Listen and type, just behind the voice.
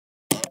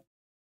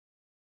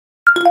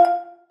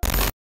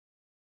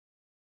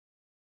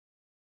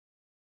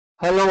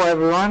Hello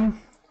everyone,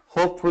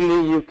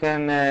 hopefully you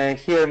can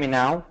hear me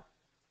now.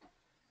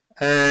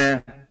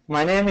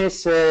 My name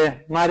is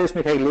Marios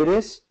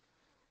Michailidis.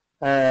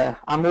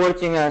 I'm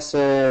working as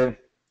a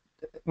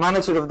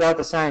manager of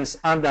data science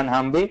at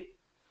Danhambi,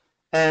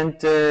 and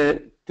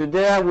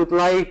today I would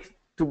like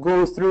to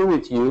go through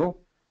with you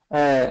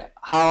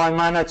how I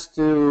managed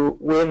to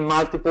win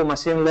multiple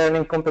machine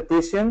learning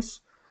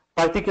competitions,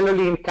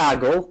 particularly in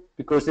Kaggle,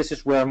 because this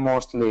is where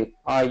mostly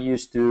I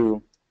used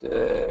to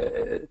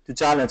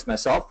challenge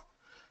myself.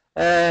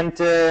 And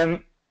to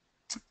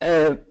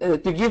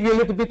give you a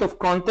little bit of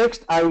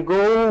context, I'll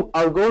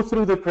go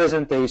through the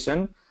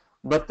presentation,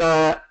 but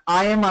I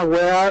am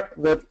aware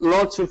that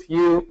lots of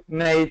you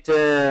may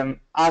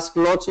ask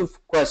lots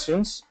of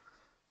questions.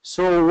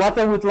 So what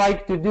I would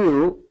like to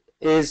do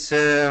is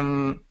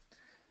use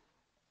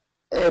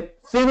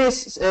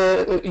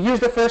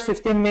the first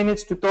 15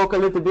 minutes to talk a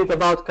little bit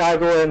about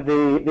Kaggle and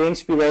the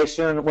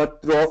inspiration,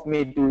 what drove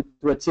me to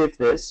achieve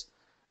this.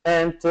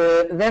 And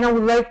then I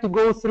would like to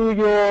go through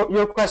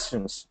your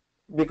questions,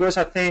 because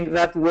I think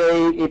that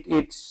way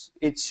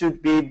it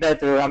should be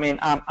better. I mean,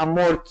 I'm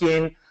more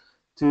keen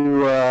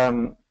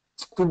to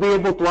be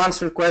able to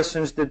answer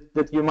questions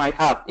that you might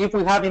have. If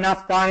we have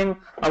enough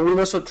time, I will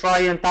also try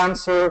and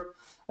answer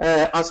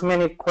as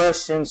many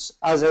questions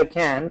as I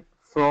can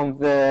from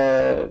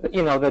the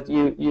that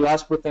you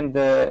ask within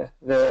the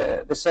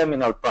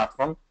seminar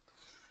platform.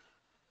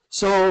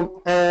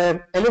 So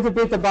a little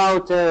bit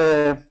about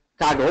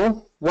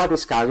Kaggle. What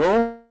is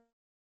Kaggle?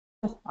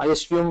 I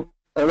assume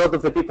a lot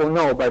of the people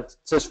know, but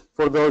just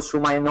for those who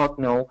might not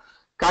know,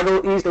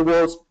 Kaggle is the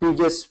world's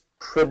biggest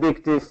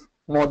predictive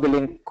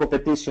modeling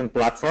competition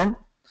platform.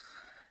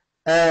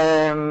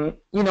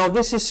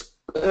 This is,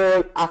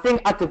 I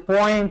think at the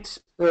point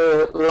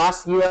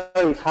last year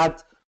it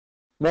had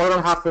more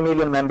than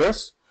 500,000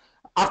 members.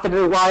 After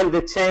a while,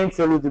 they changed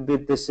a little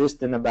bit the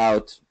system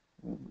about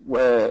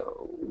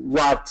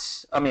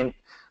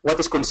what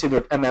is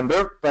considered a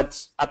member,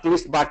 but at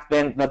least back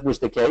then that was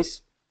the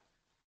case.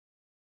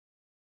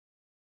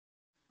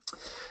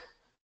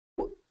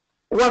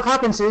 What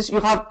happens is you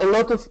have a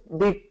lot of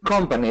big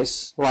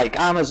companies like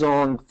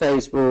Amazon,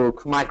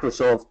 Facebook,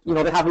 Microsoft,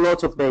 they have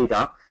lots of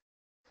data,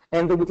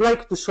 and they would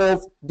like to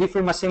solve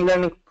different machine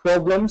learning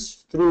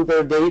problems through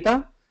their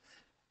data.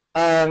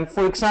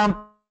 For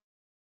example,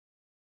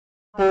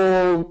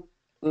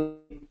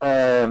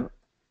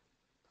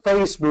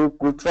 Facebook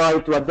will try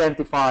to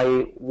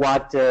identify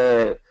what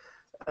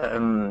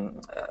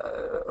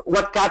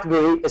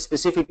category a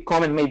specific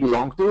comment may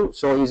belong to.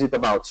 So is it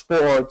about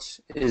sports?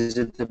 Is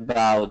it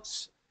about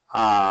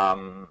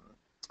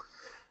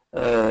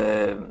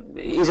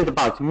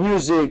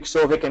music?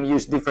 So they can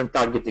use different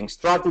targeting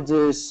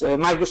strategies.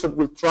 Microsoft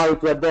will try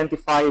to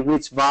identify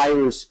which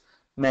virus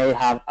may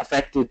have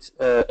affected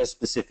a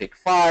specific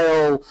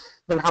file.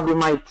 Then we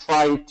might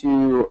try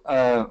to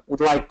would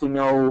like to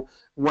know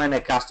when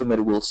a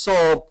customer will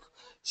shop.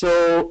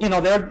 So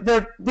there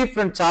are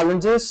different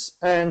challenges,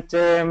 and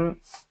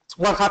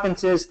what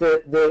happens is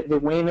the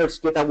winners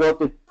get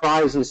awarded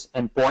prizes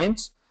and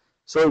points.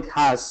 So it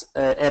has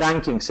a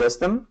ranking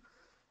system,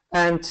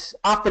 and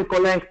after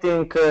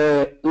collecting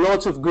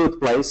lots of good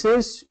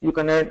places, you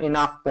can earn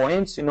enough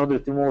points in order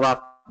to move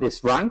up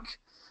this rank.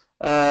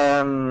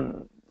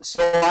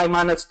 So I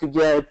managed to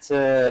get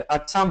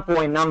at some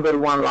point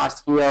 #1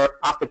 last year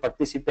after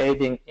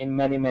participating in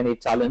many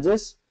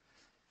challenges.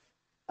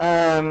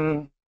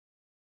 A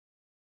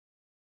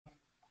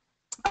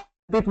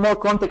bit more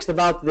context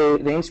about the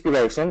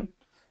inspiration.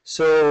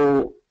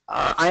 So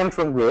I am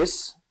from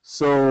Greece.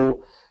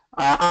 So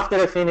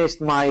after I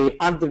finished my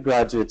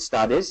undergraduate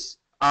studies,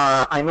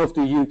 I moved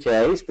to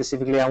UK.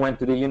 Specifically, I went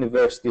to the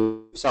University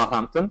of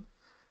Southampton,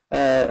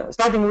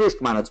 studying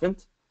risk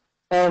management,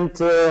 and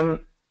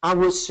I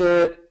was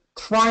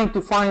trying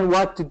to find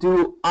what to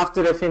do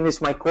after I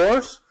finished my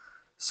course.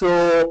 So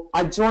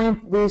I joined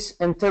this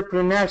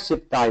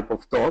entrepreneurship type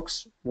of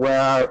talks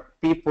where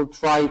people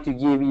try to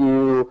give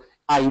you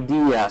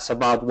ideas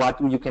about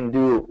what you can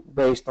do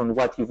based on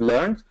what you've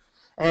learned.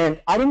 And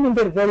I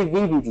remember very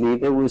vividly,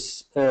 there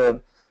was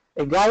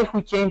a guy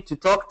who came to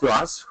talk to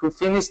us who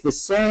finished the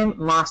same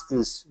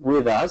master's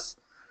with us.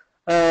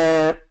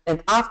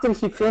 And after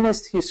he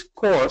finished his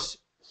course,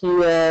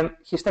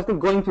 he started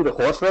going to the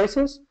horse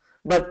races,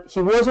 but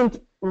he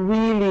wasn't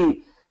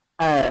really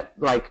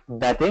like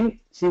betting.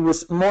 He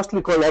was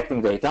mostly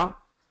collecting data,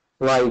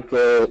 like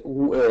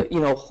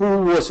who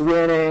was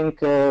winning,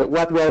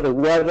 what were the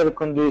weather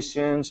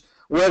conditions,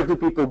 where do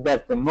people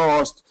bet the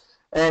most,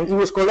 and he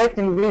was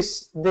collecting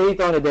this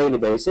data on a daily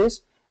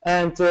basis.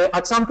 And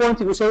at some point,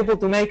 he was able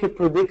to make a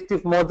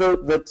predictive model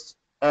that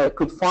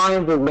could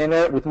find the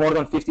winner with more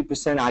than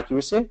 50%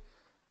 accuracy,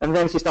 and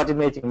then he started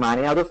making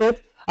money out of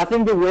it. I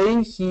think the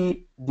way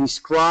he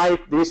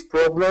described this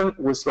problem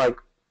was like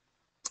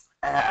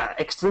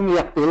extremely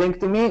appealing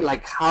to me,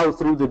 like how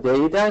through the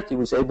data he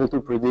was able to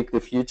predict the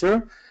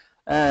future,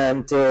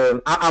 and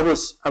I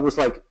was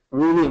like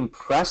really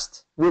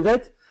impressed with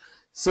it.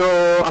 So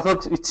I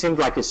thought it seemed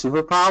like a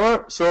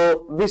superpower.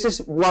 So this is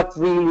what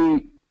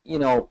really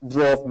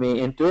drove me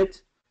into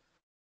it.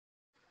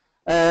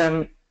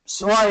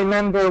 So I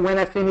remember when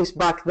I finished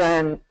back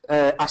then,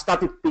 I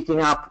started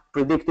picking up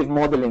predictive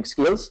modeling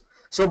skills.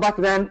 So back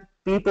then,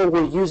 people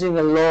were using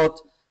a lot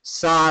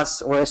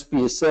SAS or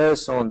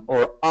SPSS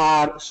or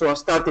R, so I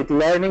started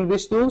learning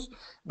these tools.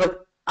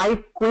 But I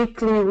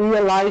quickly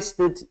realized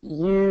that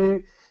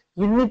you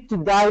need to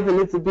dive a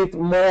little bit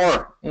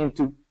more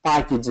into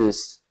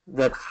packages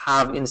that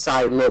have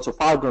inside lots of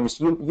algorithms.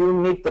 You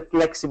need the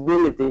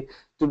flexibility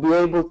to be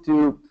able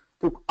to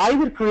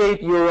either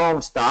create your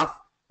own stuff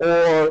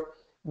or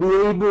be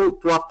able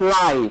to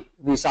apply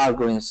these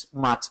algorithms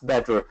much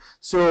better.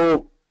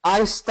 So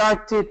I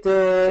started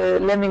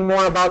learning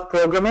more about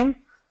programming.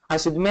 I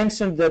should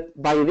mention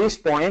that by this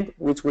point,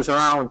 which was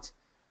around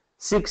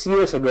 6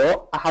 years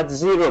ago, I had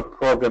zero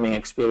programming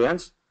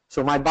experience.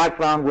 So my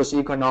background was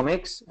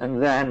economics,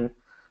 and then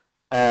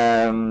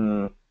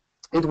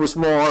it was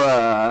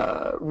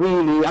more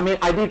really, I mean,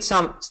 I did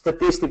some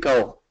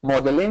statistical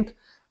modeling,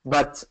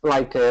 but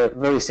like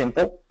very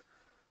simple.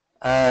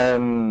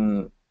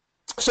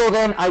 So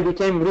then I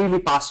became really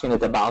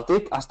passionate about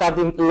it. I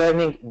started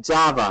learning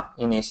Java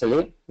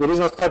initially. The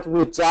reason I started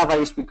with Java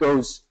is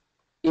because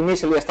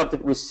initially I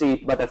started with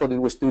C, but I thought it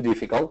was too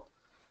difficult.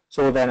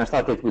 So then I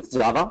started with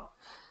Java.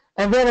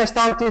 And then I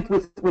started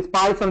with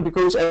Python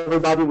because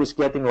everybody was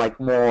getting like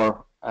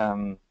more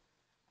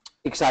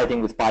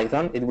exciting with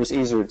Python. It was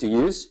easier to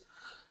use.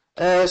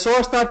 So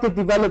I started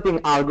developing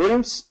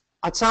algorithms.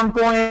 At some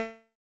point,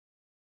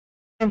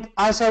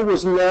 as I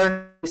was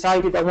learning, I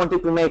decided I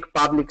wanted to make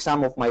public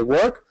some of my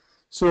work.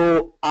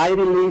 So I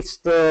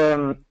released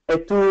a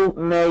tool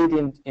made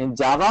in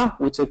Java,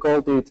 which I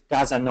called it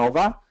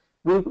Kazanova,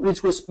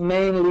 which was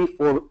mainly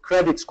for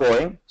credit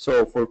scoring,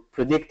 so for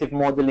predictive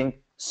modeling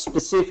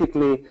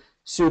specifically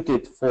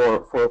suited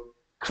for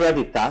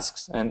credit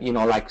tasks, and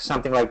like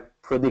something like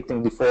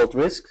predicting default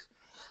risks.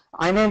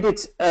 I named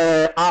it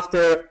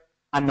after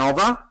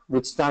ANOVA,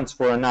 which stands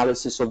for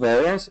analysis of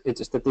variance.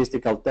 It's a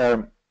statistical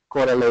term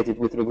correlated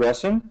with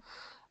regression,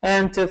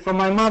 and from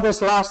my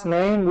mother's last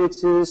name,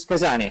 which is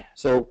Kazani.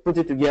 So put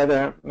it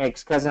together,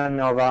 makes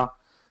Kazanova.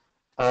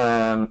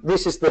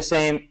 This is the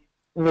same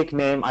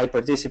nickname I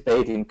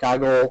participate in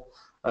Kaggle.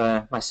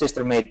 My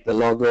sister made the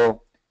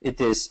logo. It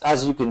is,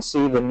 as you can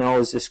see, the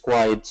nose is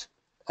quite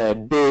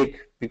big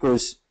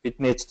because it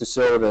needs to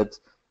show that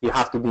you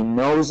have to be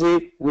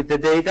nosy with the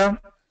data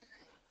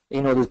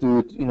in order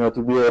to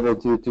to be able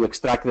to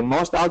extract the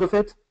most out of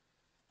it.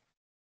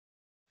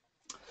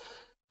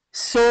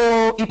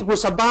 So it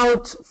was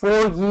about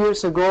 4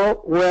 years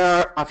ago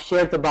where I've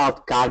heard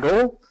about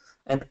Kaggle,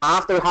 and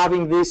after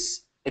having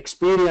this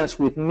experience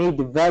with me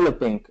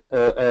developing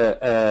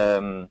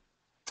a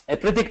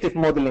predictive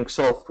modeling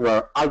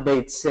software,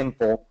 albeit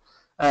simple,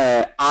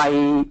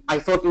 I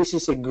thought this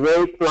is a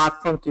great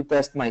platform to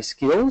test my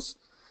skills,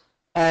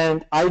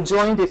 and I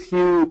joined a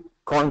few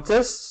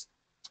contests.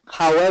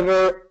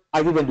 However,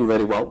 I didn't do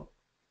very well.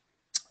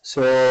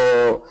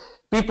 So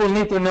people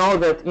need to know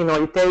that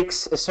it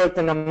takes a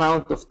certain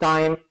amount of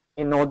time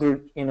in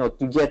order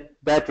to get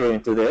better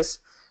into this,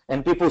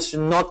 and people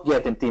should not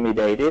get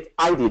intimidated.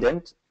 I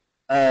didn't.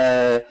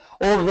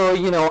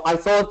 Although I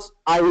thought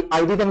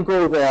I didn't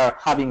go there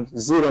having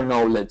zero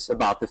knowledge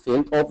about the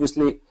field.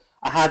 Obviously,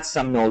 I had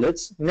some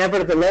knowledge.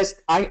 Nevertheless,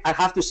 I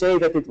have to say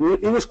that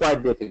it was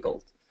quite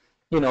difficult,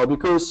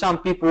 because some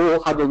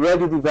people had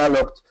already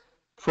developed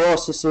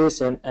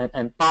processes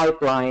and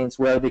pipelines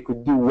where they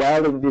could do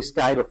well in this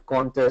kind of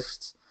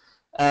contests.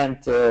 And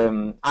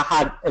I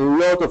had a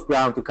lot of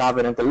ground to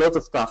cover and a lot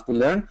of stuff to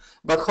learn,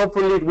 but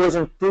hopefully it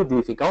wasn't too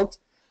difficult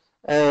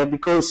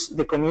because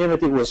the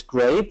community was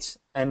great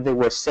and they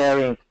were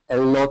sharing a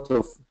lot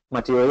of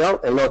material,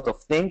 a lot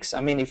of things.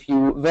 I mean, if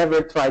you've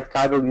ever tried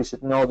Kaggle, you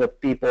should know that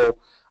people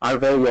are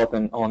very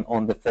open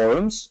on the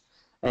forums,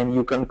 and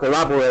you can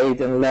collaborate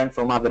and learn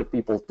from other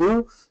people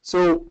too.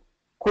 So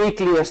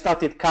quickly I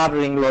started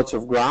covering lots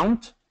of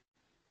ground.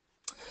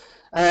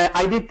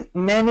 I did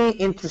many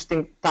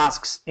interesting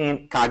tasks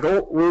in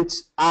Kaggle, which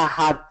I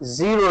had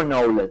zero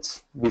knowledge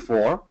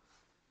before.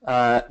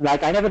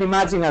 Like I never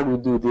imagined I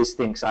would do these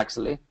things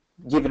actually,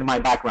 given my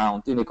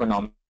background in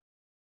economics.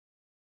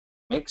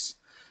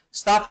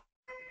 Stuff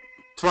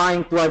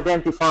trying to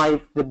identify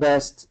the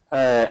best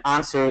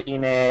answer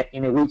in a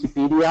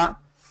Wikipedia.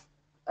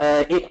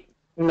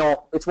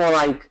 It's more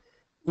like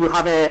you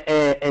have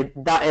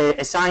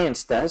a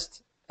science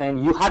test,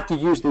 and you had to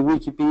use the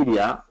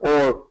Wikipedia,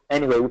 or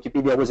anyway,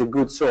 Wikipedia was a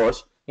good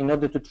source in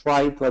order to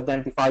try to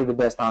identify the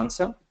best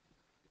answer.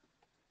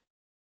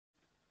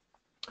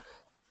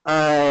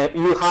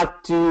 You had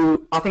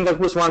to, I think that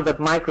was one that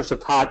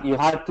Microsoft had, you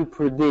had to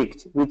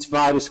predict which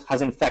virus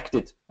has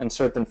infected a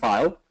certain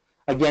file.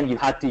 Again, you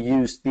had to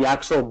use the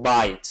actual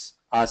bytes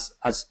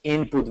as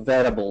input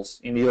variables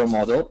in your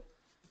model.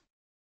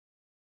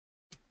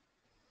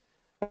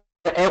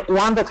 And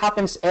one that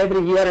happens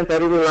every year, and I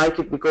really like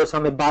it because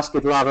I'm a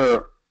basket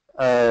lover,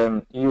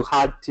 you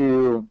had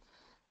to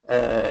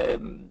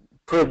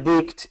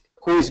predict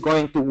who is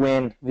going to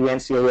win the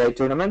NCAA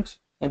tournament.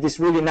 And it's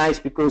really nice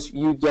because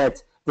you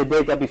get the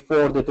data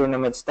before the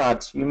tournament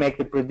starts. You make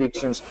the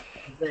predictions,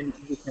 and then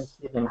you can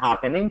see them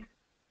happening.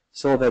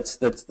 So that's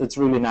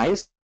really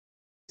nice.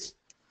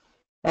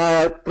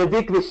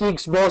 Predict the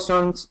Higgs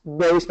bosons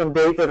based on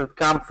data that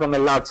come from a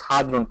Large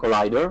Hadron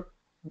Collider.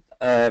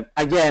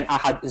 Again, I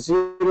had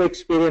zero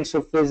experience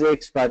of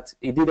physics, but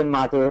it didn't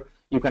matter.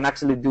 You can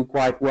actually do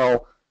quite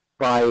well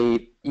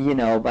by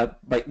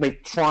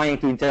trying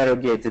to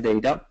interrogate the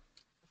data.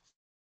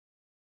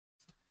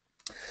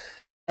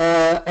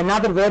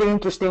 Another very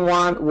interesting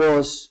one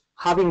was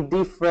having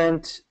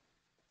different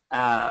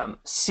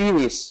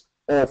series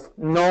of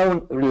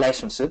known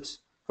relationships.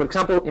 For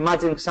example,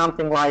 imagine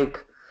something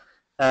like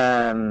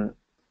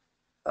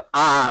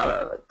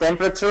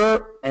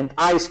temperature and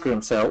ice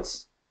cream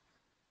sales,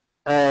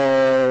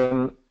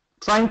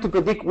 trying to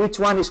predict which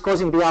one is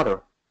causing the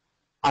other.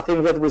 I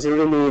think that was a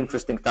really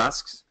interesting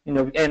task,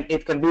 and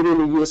it can be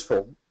really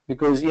useful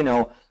because,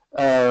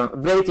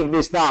 breaking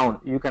this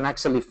down, you can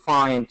actually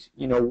find,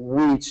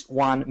 which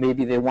one may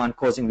be the one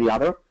causing the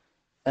other.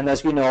 And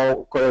as you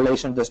know,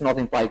 correlation does not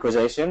imply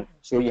causation,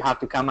 so you have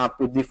to come up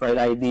with different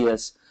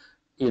ideas,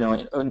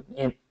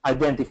 in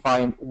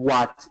identifying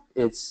what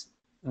it's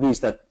this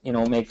that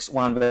makes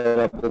one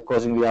variable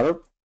causing the other.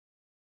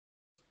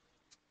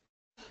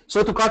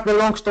 So to cut the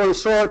long story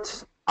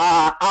short,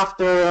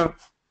 after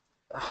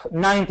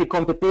 90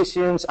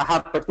 competitions, I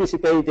have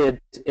participated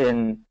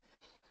in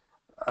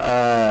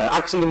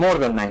actually more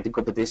than 90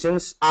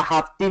 competitions. I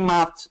have team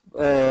mapped,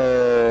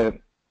 I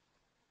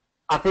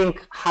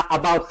think,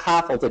 about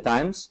half of the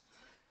times.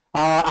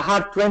 I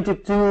had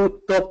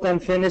 22 top 10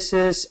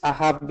 finishes. I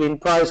have been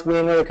prize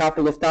winner a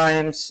couple of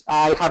times.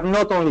 I have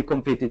not only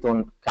competed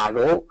on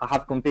Kaggle, I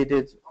have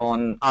competed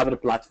on other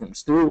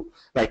platforms too,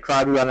 like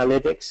Kaggle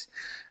Analytics.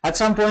 At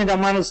some point, I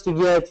managed to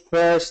get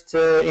first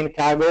in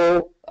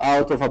Kaggle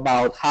out of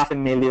about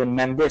 500,000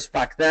 members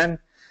back then,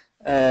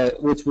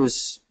 which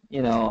was,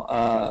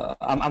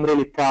 I'm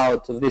really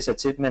proud of this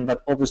achievement,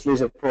 but obviously is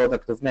a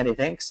product of many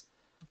things.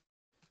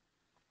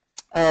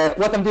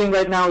 What I'm doing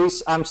right now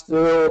is I'm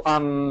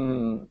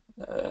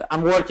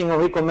working on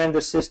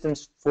recommender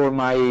systems for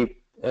my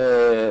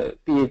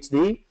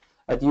PhD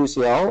at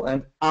UCL,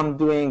 and I'm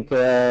doing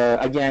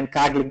again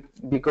Kaggle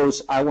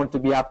because I want to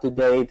be up to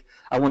date.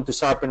 I want to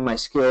sharpen my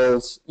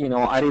skills.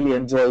 I really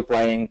enjoy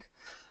playing,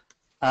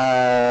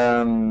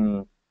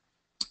 and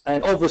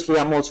obviously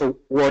I'm also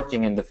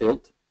working in the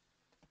field.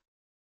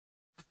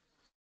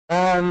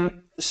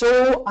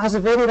 So, as a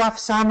very rough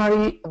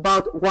summary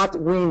about what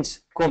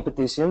wins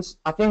competitions,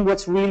 I think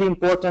what's really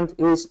important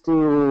is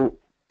to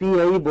be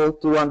able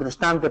to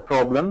understand the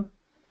problem.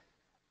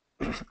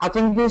 I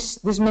think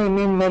this may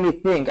mean many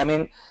things. I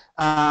mean,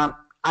 I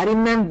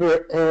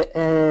remember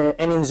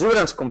an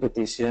insurance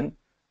competition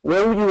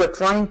where you were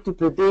trying to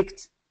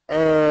predict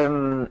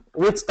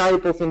which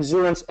type of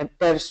insurance a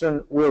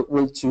person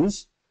will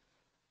choose,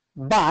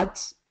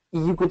 but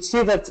you could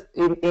see that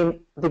in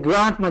the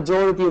grand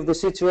majority of the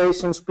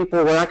situations,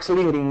 people were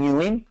actually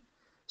renewing.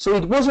 So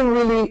it wasn't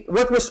really,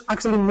 what was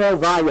actually more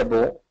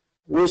valuable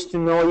was to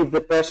know if the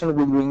person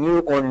will renew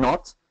or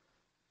not.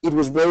 It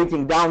was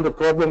breaking down the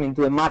problem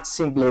into a much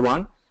simpler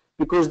one,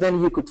 because then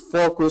you could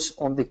focus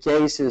on the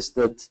cases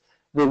that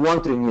they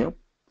won't renew.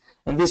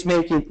 And this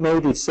made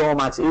it so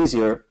much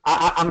easier.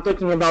 I'm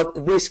talking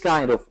about this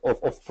kind of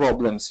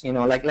problems,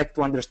 like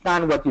to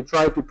understand what you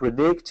try to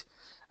predict.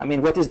 I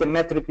mean, what is the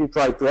metric you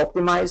try to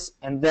optimize,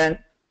 and then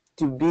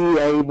to be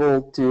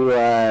able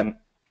to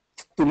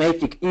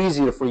make it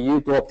easier for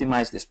you to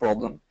optimize this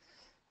problem.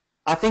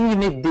 I think you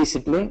need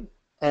discipline,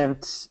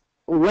 and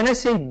when I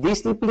say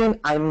discipline,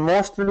 I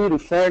mostly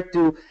refer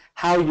to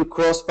how you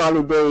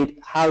cross-validate,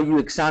 how you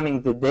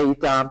examine the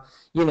data.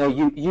 You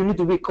need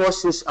to be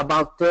cautious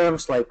about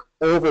terms like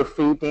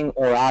overfitting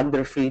or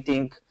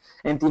underfitting,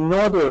 and in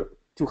order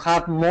to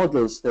have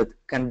models that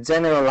can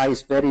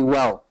generalize very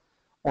well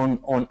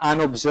on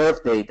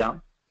unobserved data,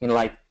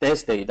 like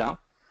test data,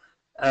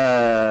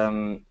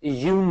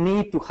 you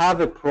need to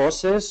have a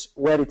process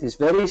where it is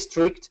very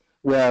strict,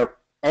 where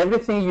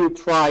everything you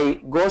try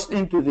goes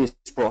into this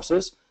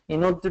process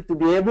in order to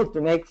be able to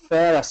make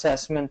fair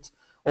assessment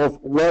of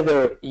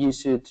whether you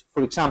should,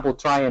 for example,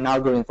 try an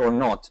algorithm or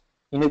not.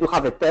 You need to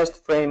have a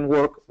test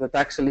framework that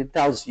actually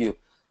tells you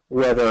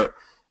whether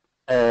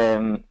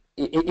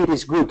it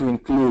is good to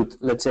include,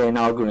 let's say, an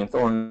algorithm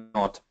or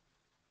not.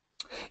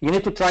 You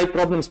need to try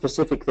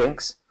problem-specific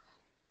things.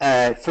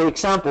 For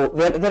example,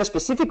 there are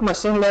specific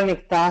machine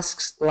learning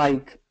tasks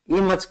like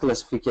image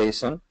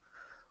classification,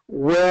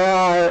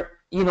 where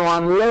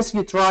unless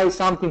you try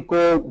something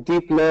called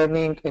deep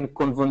learning and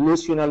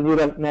convolutional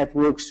neural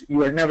networks,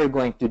 you are never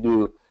going to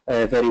do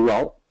very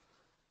well.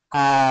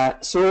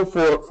 So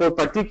for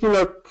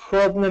particular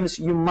problems,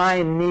 you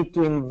might need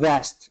to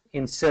invest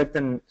in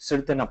certain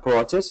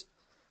approaches.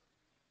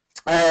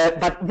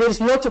 But there's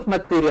lots of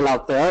material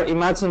out there.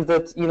 Imagine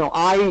that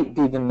I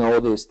didn't know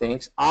these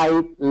things.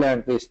 I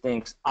learned these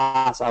things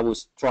as I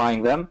was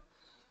trying them,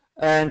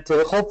 and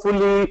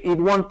hopefully it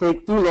won't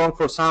take too long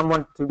for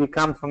someone to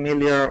become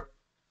familiar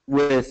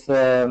with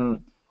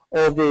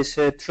all these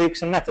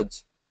tricks and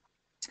methods.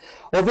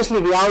 Obviously,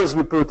 the hours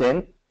we put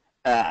in,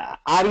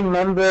 I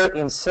remember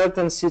in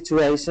certain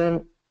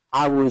situation,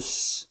 I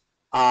was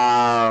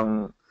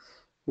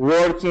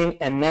working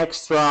an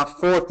extra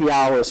 40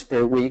 hours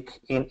per week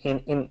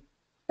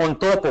on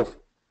top of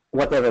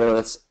whatever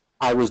else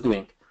I was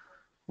doing.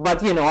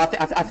 But you know, I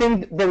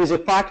think there is a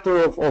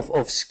factor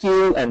of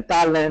skill and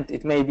talent.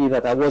 It may be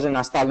that I wasn't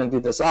as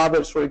talented as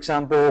others, for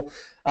example.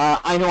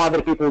 I know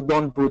other people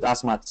don't put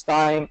as much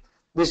time.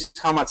 This is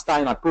how much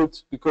time I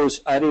put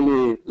because I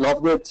really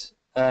loved it,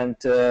 and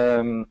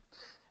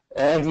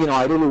you know,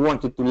 I really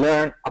wanted to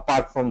learn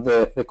apart from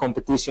the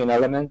competition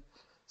element.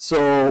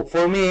 So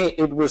for me,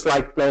 it was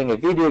like playing a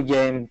video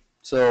game.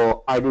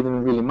 So I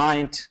didn't really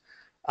mind.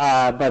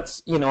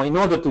 But you know, in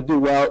order to do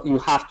well, you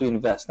have to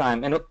invest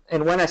time.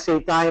 And when I say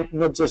time,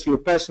 not just your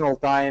personal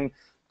time,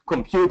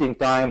 computing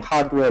time,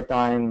 hardware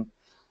time.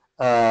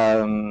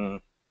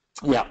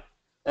 Yeah,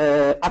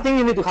 I think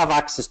you need to have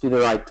access to the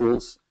right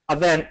tools. And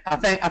then I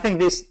think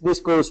this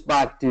goes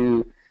back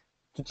to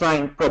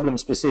trying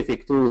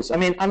problem-specific tools. I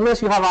mean,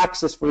 unless you have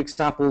access, for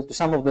example, to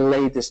some of the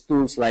latest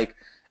tools like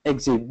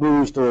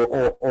XGBoost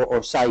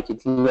or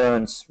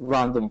Scikit-learn's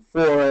Random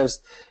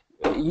Forest,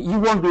 you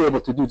won't be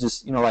able to do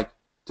just, you know, like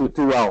too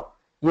well.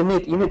 You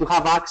need to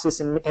have access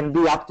and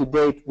be up to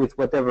date with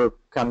whatever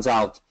comes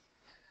out.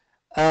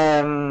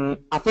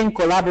 I think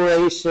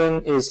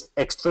collaboration is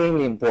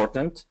extremely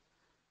important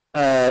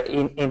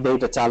in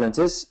data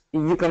challenges.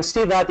 You can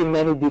see that in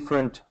many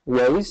different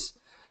ways.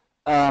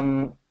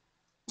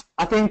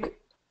 I think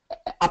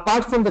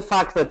apart from the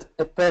fact that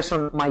a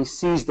person might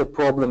seize the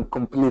problem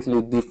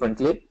completely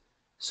differently,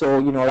 so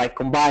you know, like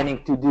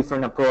combining two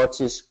different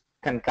approaches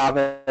can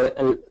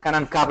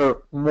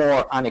uncover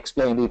more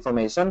unexplained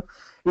information.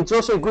 It's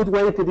also a good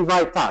way to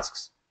divide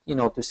tasks. You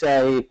know, to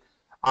say,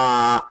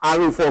 I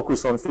will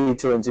focus on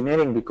feature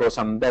engineering because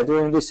I'm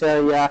better in this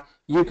area.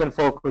 You can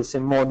focus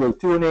in model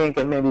tuning,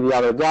 and maybe the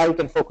other guy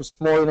can focus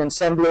more in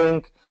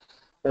assembling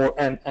or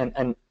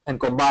and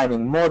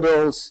combining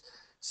models.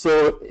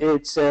 So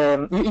it's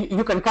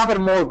you can cover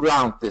more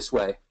ground this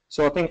way.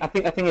 So I think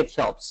it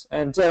helps.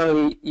 And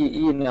generally,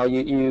 you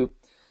know,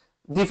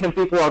 different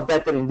people are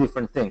better in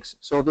different things.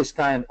 So this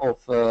kind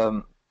of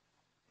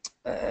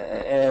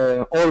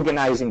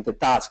organizing the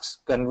tasks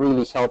can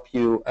really help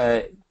you,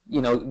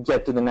 you know,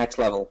 get to the next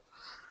level.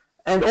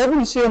 And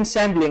obviously,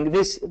 assembling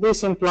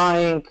this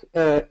implying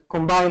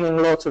combining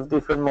lots of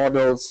different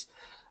models,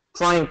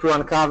 trying to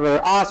uncover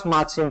as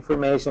much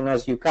information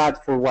as you can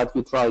for what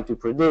you try to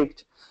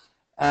predict.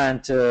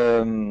 And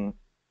yeah,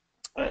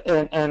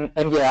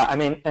 I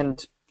mean,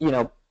 and you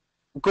know,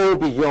 go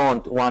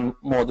beyond one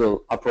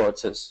model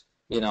approaches.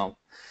 You know,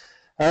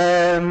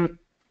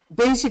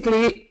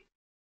 basically,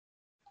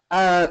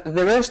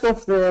 the rest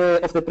of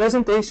the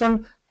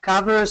presentation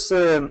covers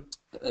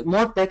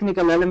more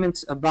technical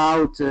elements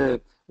about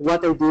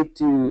what I did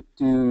to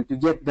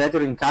get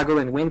better in Kaggle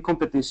and win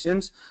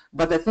competitions.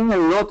 But I think a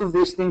lot of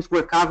these things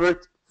were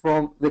covered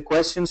from the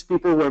questions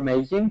people were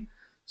making.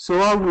 So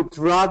I would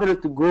rather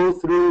to go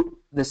through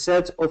the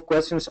set of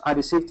questions I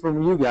received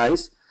from you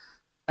guys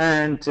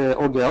and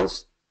or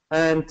girls,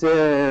 and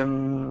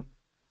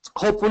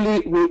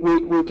hopefully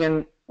we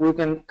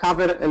can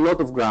cover a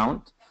lot of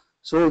ground.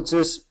 So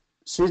just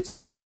switch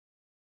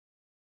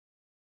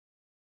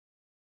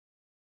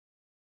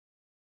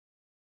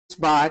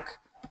back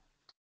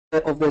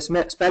of the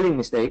spelling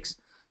mistakes,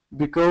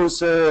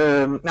 because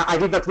now I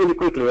did that really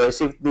quickly. I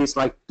received this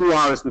like 2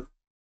 hours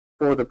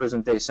before the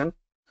presentation.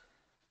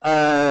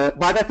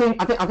 But I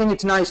think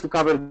it's nice to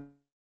cover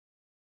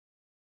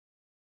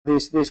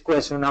this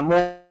question and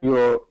more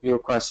your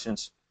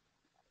questions.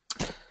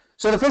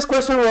 So the first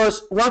question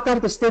was, what are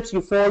the steps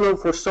you follow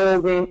for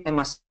solving a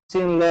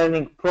machine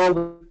learning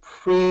problem?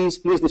 Please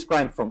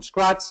describe from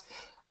scratch.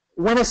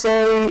 When I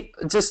say,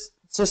 just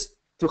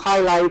to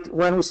highlight,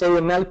 when we say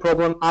ML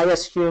problem, I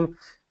assume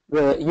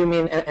you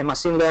mean a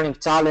machine learning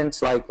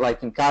challenge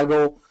like in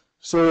Kaggle.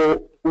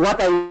 So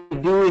what I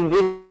do in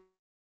this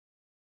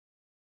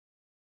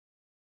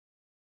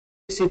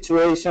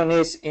situation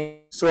is,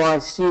 so I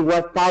see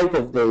what type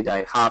of data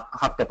I have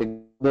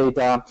category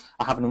data,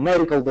 I have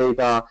numerical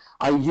data,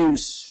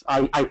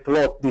 I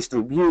plot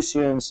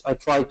distributions, I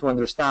try to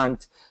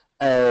understand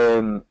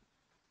a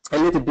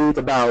little bit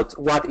about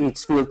what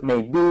each field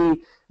may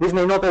be. This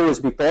may not always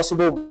be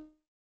possible,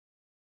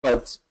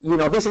 but you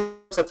know, this is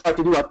what I try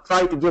to do. I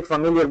try to get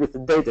familiar with the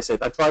data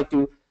set. I try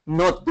to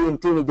not be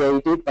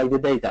intimidated by the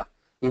data,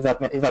 if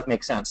that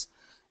makes sense.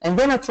 And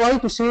then I try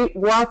to see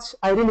what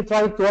I really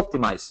try to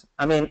optimize.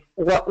 I mean,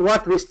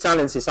 what this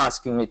challenge is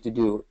asking me to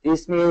do.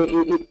 Is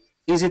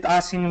it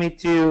asking me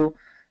to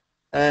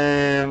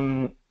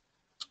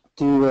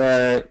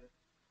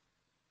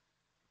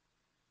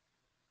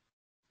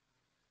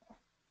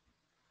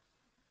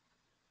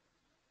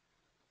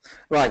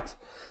right.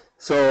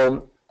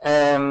 So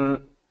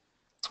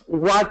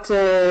what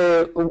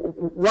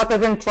I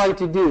then try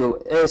to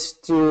do is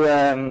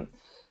to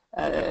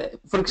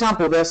for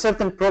example, there are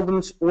certain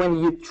problems when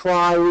you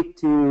try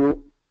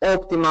to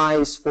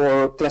optimize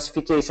for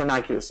classification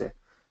accuracy.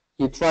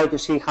 you try to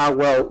see how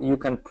well you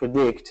can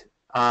predict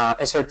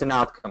a certain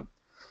outcome.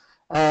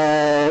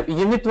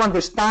 You need to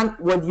understand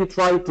what you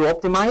try to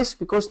optimize,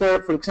 because there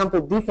are, for example,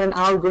 different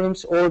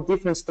algorithms or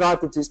different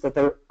strategies that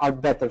are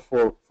better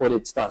for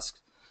each task.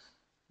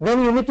 Then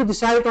you need to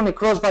decide on a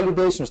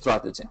cross-validation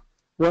strategy.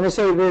 When I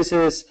say this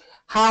is,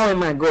 how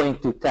am I going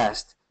to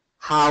test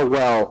how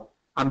well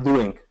I'm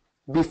doing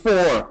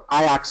before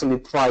I actually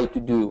try to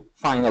do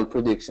final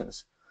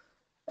predictions?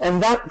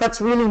 And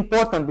that's really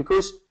important,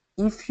 because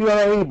if you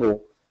are able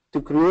to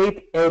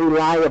create a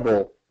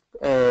reliable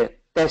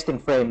testing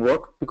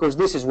framework, because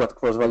this is what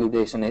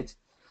cross-validation is,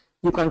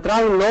 you can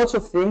try lots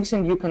of things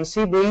and you can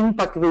see the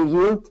impact they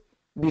yield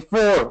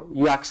before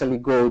you actually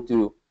go to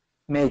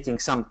making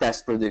some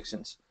test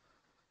predictions.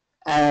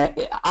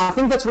 I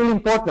think that's really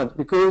important,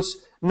 because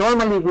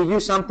normally we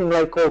use something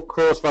like called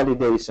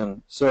cross-validation.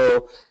 So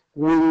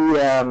we,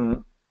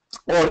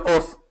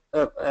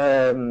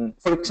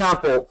 for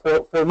example,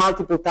 for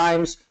multiple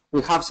times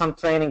we have some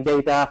training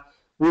data,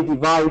 we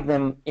divide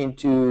them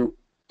into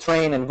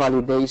train and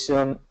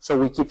validation. So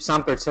we keep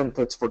some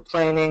percentage for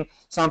training,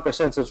 some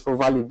percentage for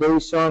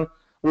validation.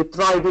 We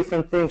try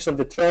different things on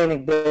the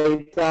training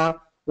data,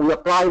 we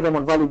apply them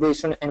on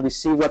validation, and we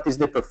see what is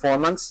the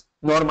performance,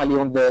 normally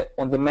on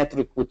the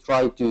metric we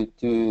try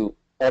to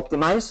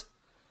optimize.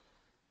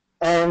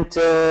 And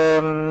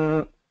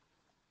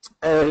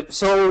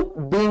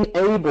so being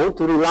able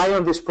to rely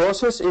on this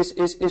process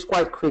is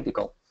quite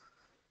critical.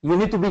 You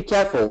need to be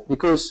careful,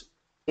 because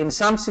in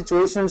some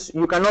situations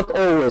you cannot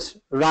always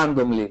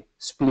randomly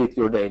split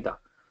your data.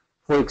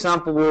 For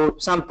example,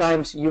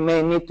 sometimes you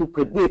may need to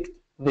predict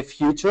the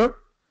future,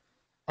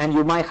 and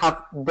you might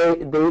have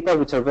data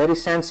which are very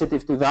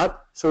sensitive to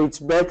that. So it's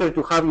better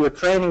to have your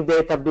training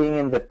data being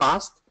in the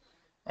past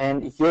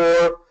and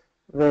your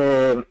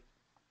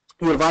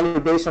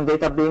validation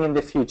data being in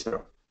the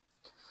future.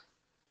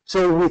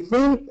 So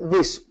within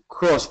this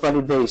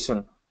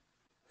cross-validation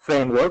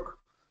framework,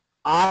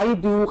 I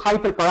do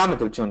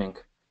hyperparameter tuning.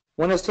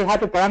 When I say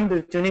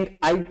hyperparameter tuning,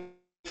 I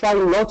try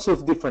lots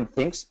of different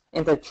things,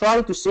 and I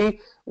try to see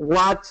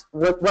what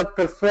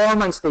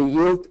performance they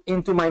yield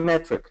into my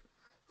metric.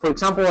 For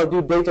example, I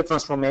do data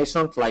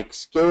transformation, like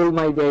scale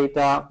my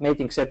data,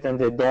 making certain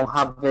they don't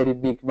have very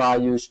big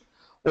values,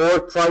 or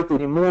try to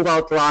remove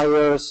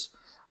outliers.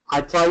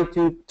 I try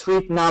to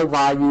treat null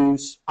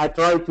values. I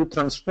try to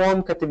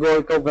transform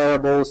categorical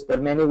variables. There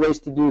are many ways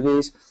to do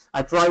this.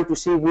 I try to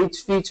see which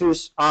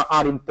features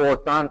are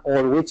important,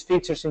 or which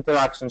features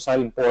interactions are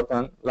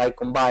important, like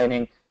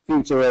combining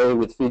feature A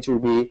with feature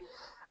B.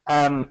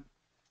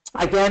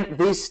 Again,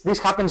 this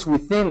happens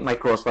within my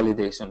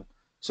cross-validation.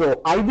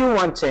 So I do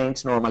one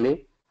change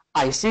normally.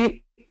 I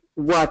see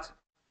what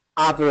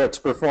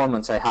average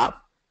performance I have.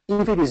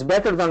 If it is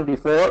better than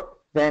before,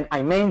 then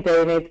I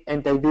maintain it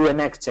and I do a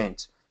next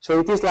change. So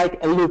it is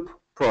like a loop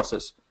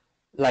process.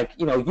 Like,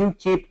 you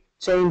keep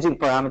changing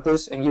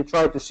parameters and you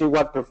try to see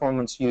what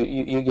performance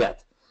you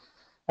get.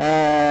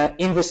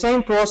 In the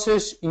same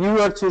process, you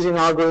are choosing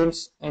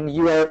algorithms and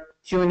you are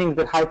tuning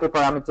the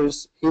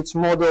hyperparameters. Each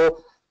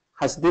model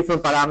has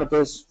different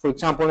parameters. For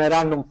example, in a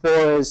random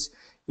forest,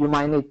 you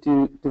might need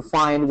to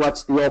find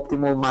what's the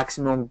optimal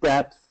maximum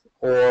depth,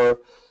 or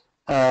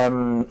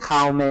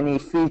how many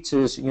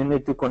features you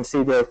need to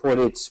consider for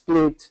each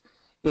split.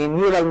 In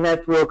neural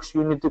networks,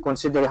 you need to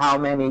consider how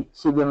many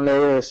hidden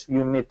layers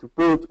you need to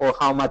put, or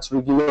how much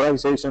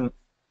regularization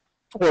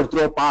or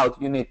dropout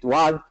you need to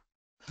add.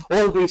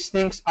 All these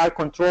things are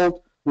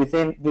controlled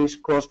within this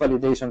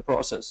cross-validation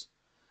process.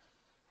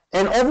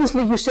 And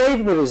obviously, you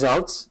save the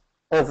results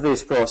of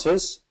this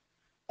process.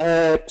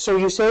 So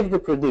you save the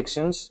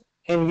predictions,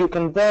 and you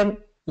can then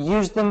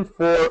use them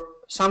for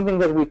something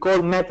that we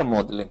call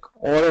meta-modeling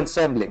or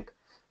ensembling.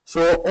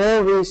 So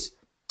all these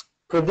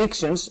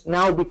predictions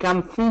now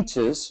become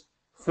features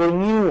for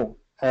new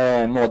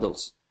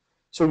models.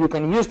 So you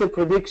can use the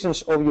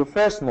predictions of your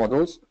first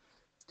models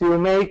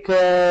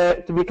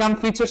to become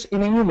features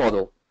in a new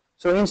model.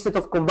 So instead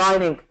of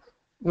combining,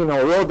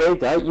 raw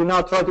data, you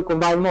now try to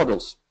combine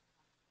models.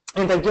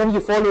 And again, you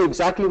follow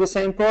exactly the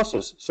same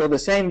process. So the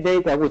same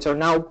data, which are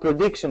now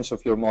predictions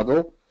of your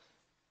model,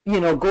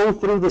 go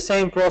through the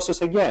same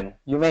process again.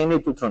 You may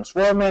need to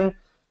transform them.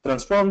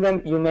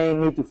 You may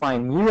need to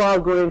find new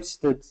algorithms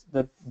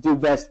that do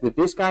best with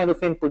this kind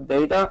of input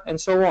data, and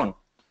so on.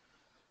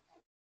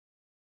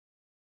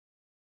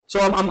 So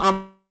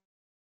I'm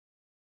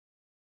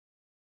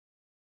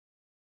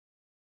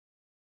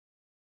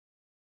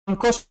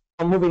cautious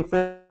on moving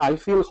forward. I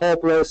feel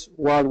hopeless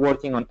while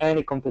working on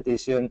any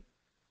competition.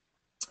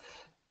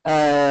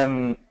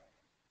 I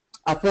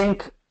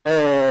think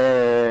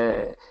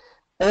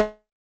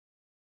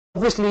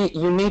obviously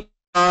you need to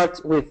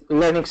start with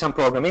learning some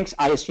programming.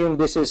 I assume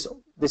this is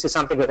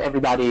something that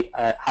everybody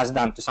has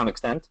done to some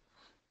extent,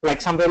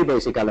 like some very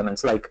basic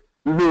elements like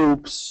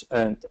loops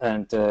and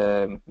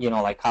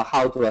like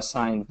how to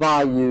assign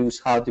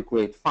values, how to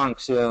create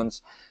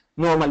functions.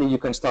 Normally you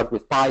can start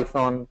with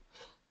Python,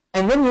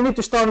 and then you need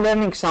to start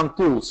learning some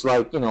tools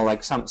like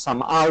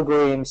some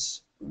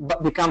algorithms,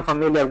 become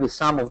familiar with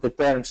some of the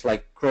terms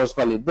like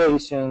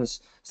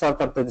cross-validations,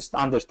 start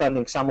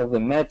understanding some of the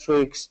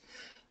metrics.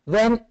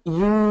 Then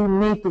you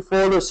need to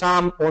follow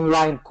some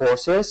online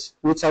courses,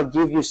 which I'll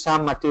give you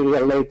some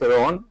material later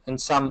on, and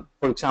some,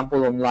 for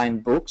example, online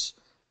books.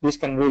 This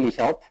can really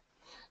help.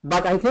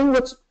 But I think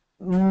what's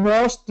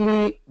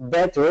mostly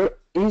better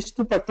is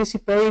to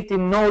participate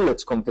in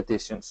knowledge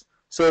competitions.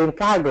 So in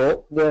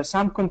Kaggle, there are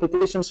some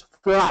competitions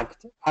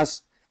flagged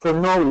as for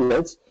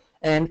knowledge,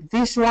 and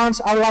these ones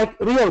are like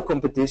real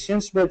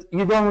competitions, but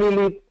you don't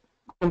really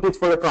compete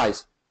for a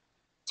prize.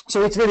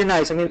 So it's really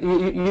nice. I mean,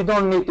 you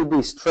don't need to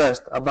be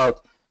stressed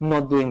about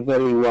not doing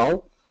very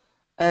well,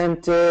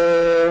 and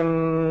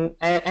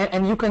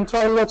you can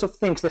try lots of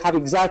things that have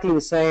exactly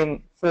the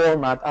same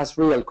format as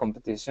real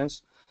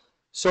competitions.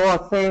 So I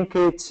think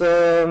it's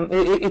a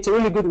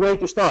really good way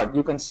to start.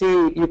 You can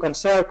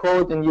share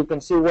code and you can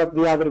see what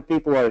the other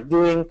people are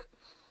doing.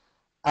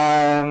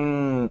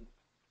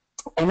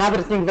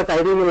 Another thing that I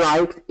really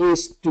liked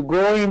is to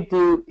go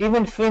into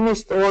even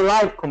finished or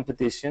live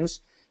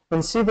competitions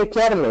and see the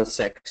kernels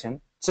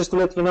section. Just to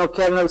let you know,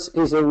 kernels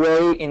is a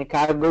way in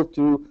Kaggle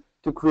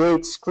to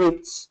create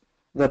scripts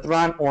that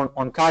run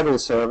on Kaggle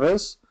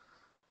servers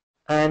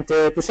and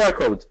to share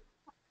code.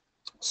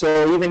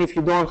 So even if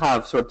you don't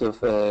have sort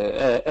of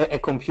a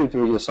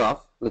computer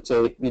yourself, let's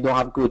say you don't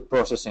have good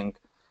processing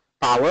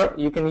power,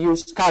 you can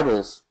use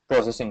Kaggle's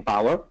processing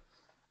power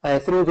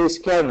through this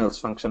kernels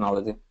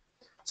functionality.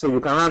 So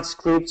you can run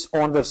scripts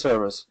on the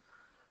servers.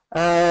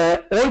 Or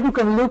you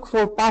can look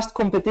for past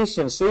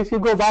competitions. So if you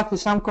go back to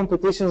some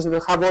competitions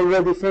that have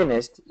already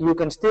finished, you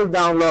can still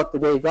download the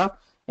data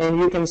and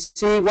you can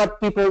see what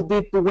people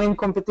did to win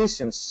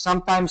competitions.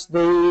 Sometimes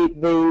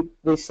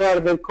they share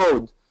their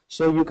code,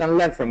 so you can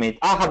learn from it.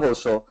 I have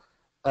also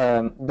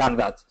done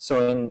that.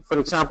 So for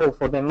example,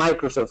 for the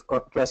Microsoft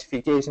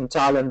classification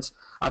challenge,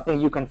 I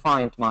think you can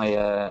find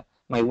my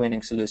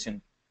winning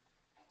solution.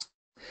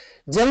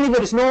 Generally,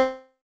 there is no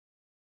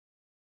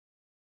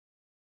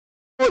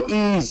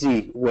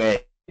easy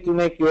way to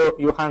make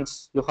your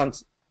hands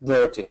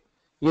dirty.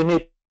 You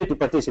need to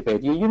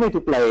participate. You need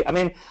to play. I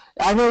mean,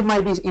 I know it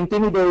might be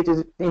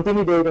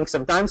intimidating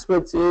sometimes,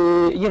 but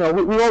you know,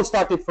 we all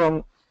started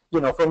from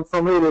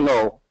really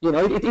low. You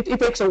know, it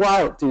takes a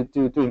while to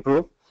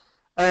improve,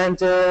 and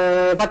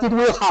but it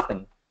will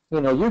happen. You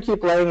know, you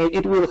keep playing,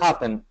 it will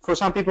happen. For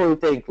some people,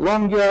 it takes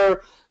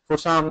longer. For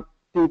some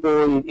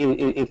people,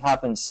 it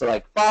happens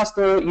like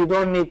faster. You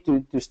don't need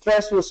to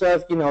stress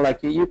yourself. You know,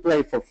 like you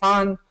play for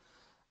fun,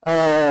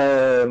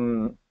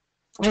 and,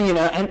 you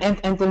know,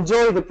 and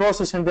enjoy the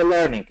process and the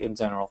learning in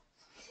general.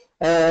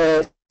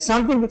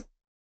 Something that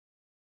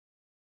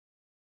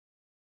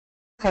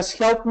has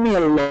helped me a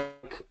lot.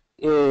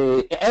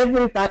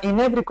 Every time, in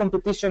every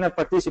competition I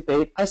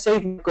participate, I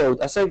save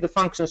code. I save the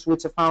functions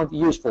which I found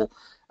useful.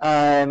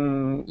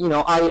 You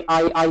know,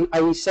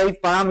 I save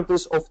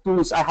parameters of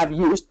tools I have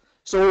used.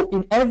 So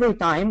in every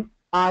time,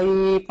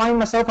 I find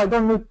myself I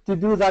don't need to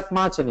do that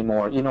much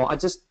anymore. You know, I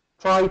just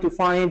try to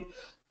find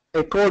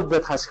a code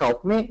that has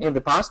helped me in the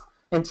past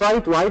and try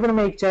to either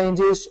make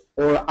changes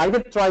or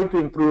either try to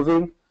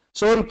improving.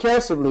 So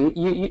recursively,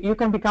 you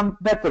can become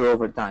better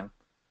over time.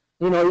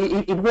 You know,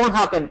 it won't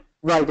happen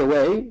right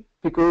away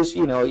because,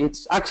 you know,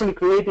 it's actually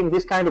creating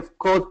this kind of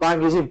code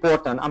bank is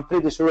important. I'm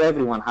pretty sure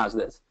everyone has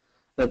this,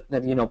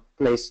 that you know,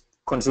 plays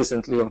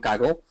consistently on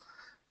Kaggle.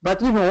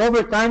 But, you know,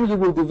 over time you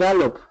will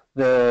develop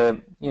the,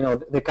 you know,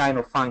 the kind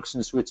of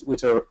functions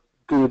which are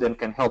good and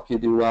can help you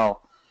do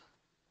well.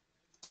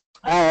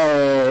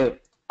 I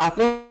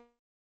think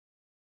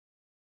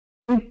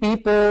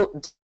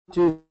people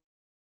to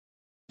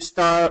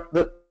start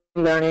the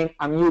learning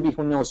a newbie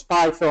who knows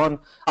Python.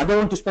 I don't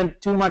want to spend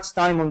too much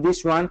time on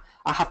this one.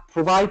 I have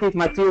provided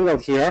material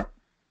here.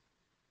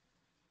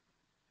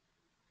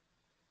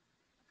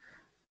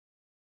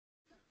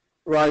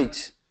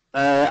 Right.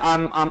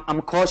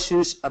 I'm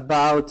cautious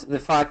about the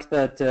fact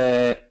that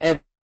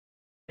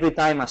every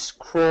time I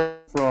scroll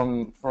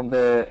from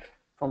the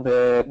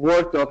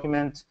Word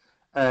document,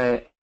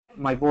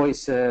 my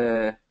voice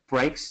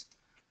breaks.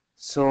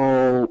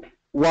 So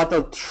what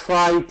I'll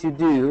try to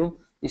do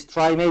is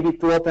try maybe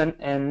to open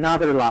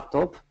another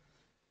laptop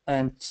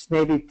and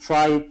maybe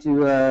try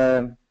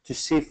to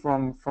see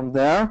from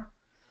there.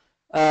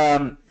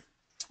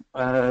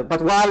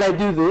 But while I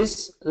do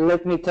this,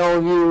 let me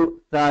tell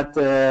you that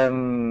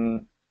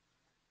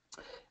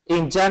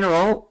in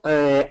general,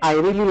 I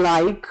really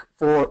like,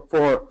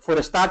 for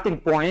a starting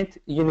point,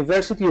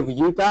 University of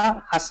Utah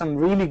has some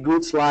really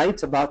good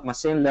slides about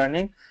machine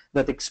learning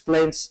that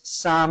explains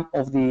some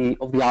of the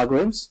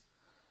algorithms.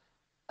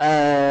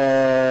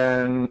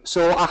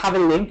 So I have a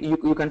link,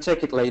 you can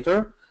check it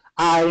later.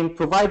 I'm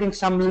providing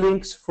some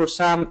links for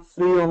some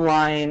free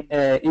online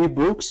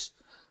ebooks.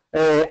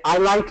 I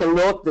like a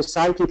lot the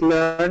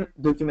scikit-learn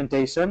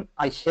documentation.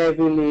 I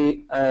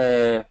heavily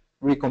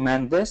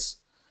recommend this.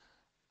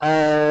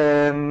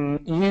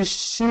 You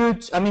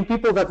should, I mean,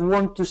 people that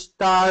want to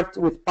start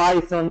with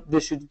Python, they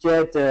should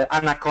get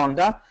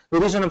Anaconda. The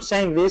reason I'm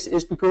saying this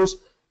is because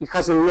it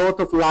has a lot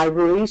of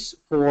libraries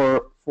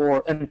for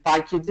for and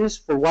packages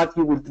for what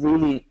you would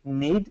really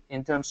need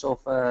in terms of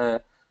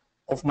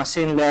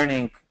machine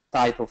learning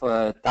type of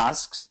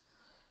tasks.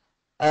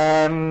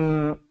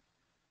 You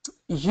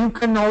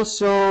can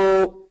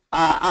also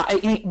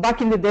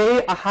back in the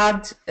day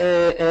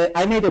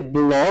I made a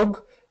blog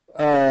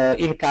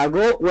in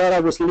Kaggle where I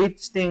was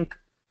listing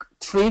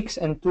tricks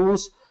and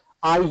tools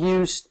I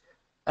used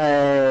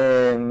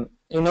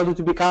in order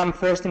to become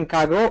first in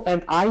Kaggle,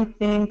 and I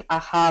think I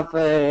have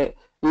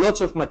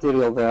lots of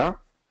material there.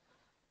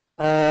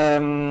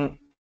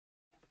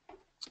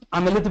 I'm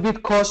a little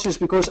bit cautious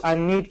because I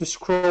need to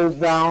scroll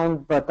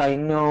down, but I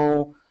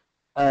know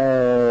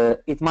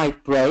it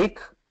might break.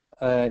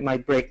 It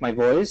might break my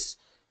voice.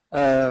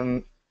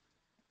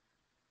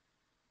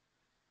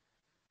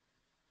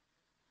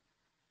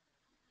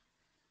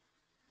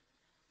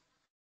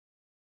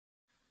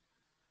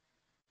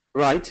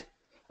 Right.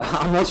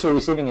 I'm also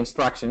receiving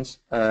instructions.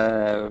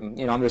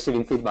 I'm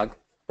receiving feedback.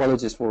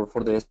 Apologies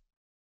for this.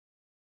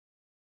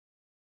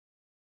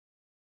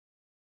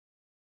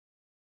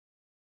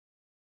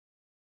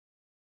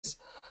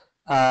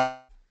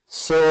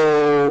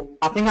 So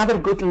I think other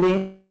good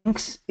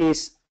links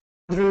is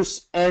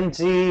Andrew's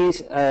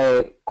NG's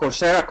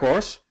Coursera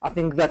course. I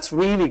think that's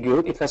really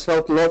good. It has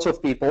helped lots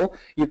of people.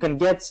 You can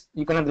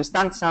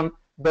understand some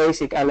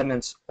basic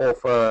elements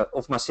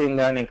of machine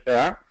learning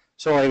there.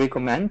 So I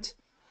recommend.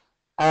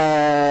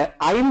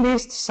 I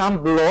list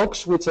some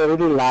blogs which I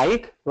really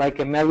like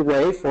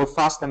MLWave for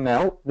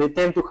FastML. They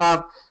tend to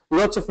have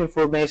lots of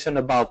information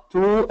about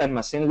tool and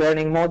machine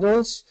learning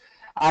models.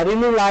 I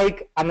really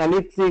like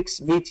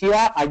Analytics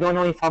Vitia. I don't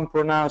know if I'm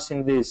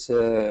pronouncing this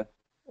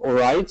all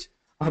right.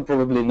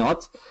 Probably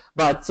not.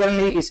 But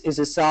certainly it's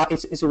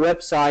a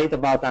website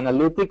about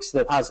analytics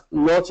that has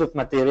lots of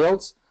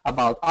materials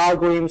about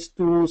algorithms,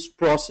 tools,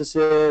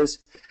 processes,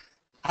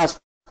 has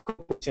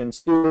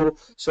questions too.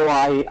 So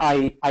I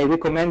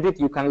recommend it.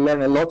 You can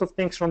learn a lot of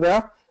things from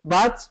there.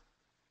 But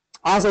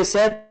as I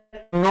said,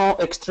 no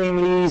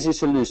extremely easy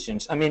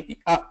solutions. I mean,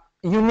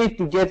 you need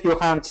to get your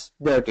hands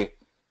dirty.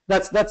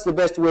 That's the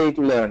best way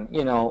to learn.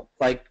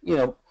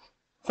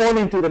 Fall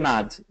into the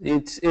mud.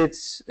 It's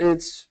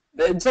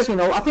just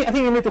I think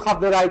you need to have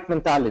the right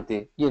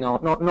mentality.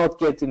 Not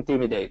get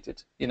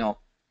intimidated.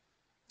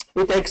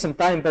 It takes some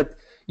time, but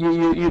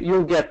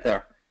you'll get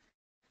there.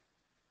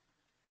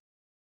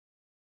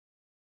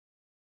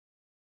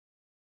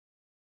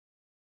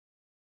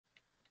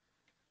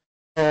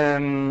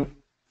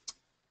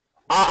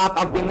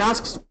 I've been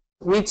asked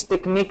which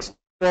techniques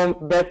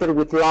perform better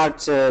with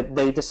large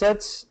data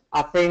sets.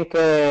 I think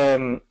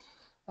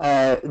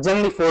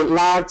generally for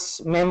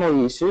large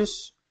memory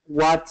issues,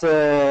 what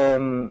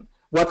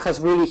has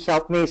really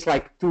helped me is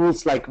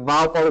tools like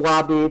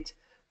ValPowerRabbit,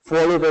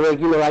 Follow the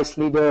Regularized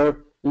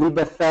Leader,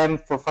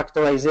 libfm for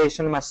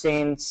factorization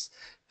machines,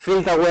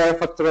 field-aware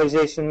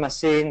factorization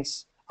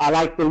machines. I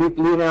like the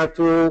linear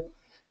tool.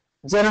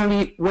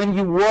 Generally, when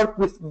you work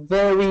with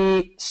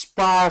very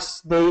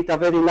sparse data,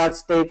 very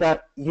large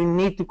data, you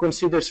need to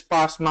consider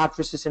sparse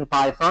matrices in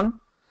Python.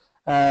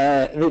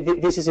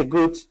 This is a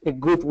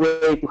good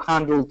way to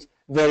handle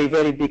very,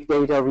 very big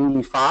data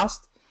really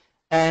fast.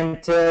 And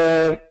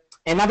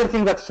another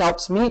thing that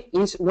helps me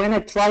is when I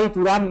try to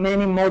run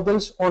many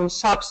models on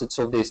subsets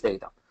of this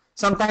data.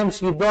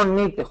 Sometimes you don't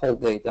need the whole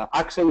data.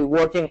 Actually,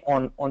 working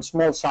on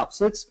small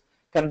subsets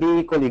can be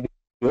equally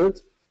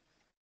good.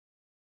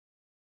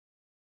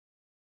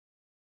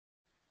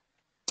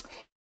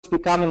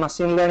 Become a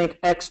machine learning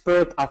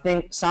expert, I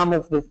think some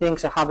of the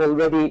things I have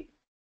already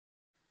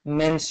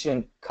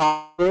mentioned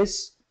cover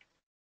this.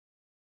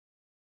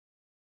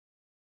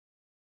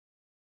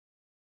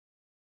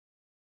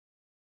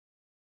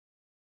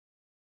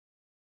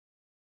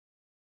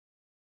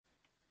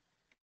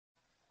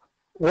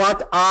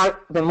 What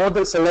are the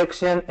model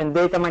selection and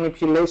data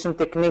manipulation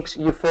techniques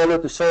you follow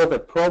to solve a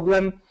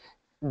problem?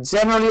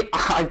 Generally,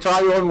 I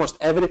try almost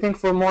everything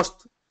for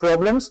most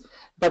problems,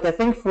 but I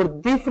think for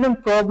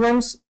different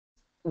problems,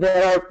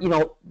 there are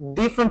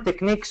different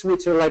techniques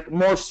which are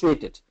more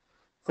suited.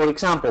 For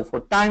example, for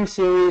time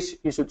series,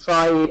 you should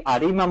try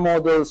ARIMA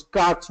models,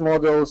 GARTS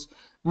models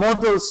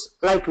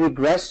like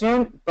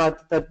regression,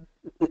 but that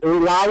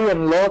rely a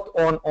lot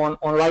on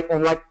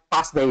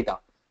past data,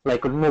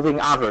 like on moving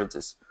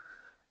averages.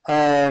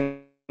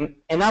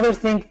 Another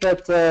thing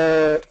that,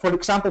 for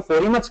example, for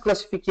image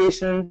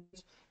classification,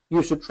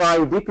 you should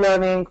try deep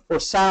learning. For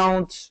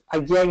sound,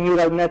 again,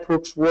 neural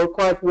networks work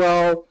quite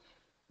well.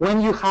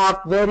 When you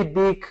have very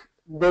big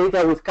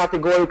data with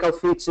categorical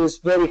features,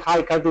 very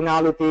high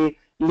cardinality,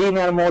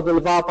 linear model,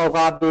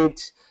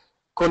 ValPowerRabbit,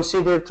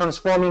 consider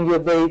transforming your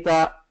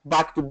data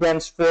back to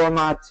dense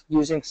format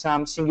using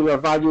some singular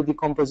value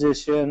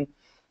decomposition.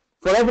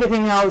 For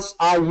everything else,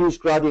 I use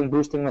gradient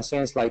boosting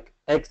machines like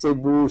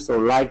XGBoost or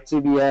like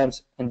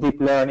GBMs and deep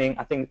learning.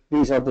 I think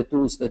these are the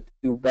tools that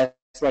do best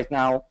right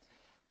now.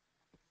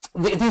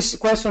 This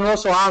question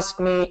also asked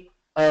me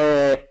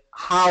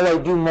how I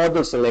do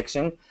model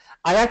selection.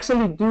 I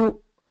actually do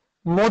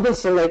model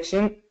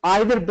selection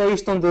either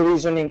based on the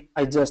reasoning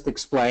I just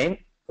explained,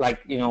 like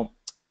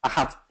I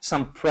have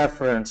some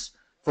preference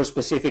for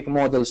specific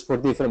models for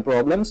different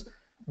problems.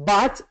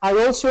 But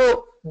I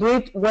also do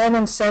it when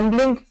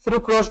ensembling through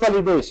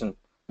cross-validation,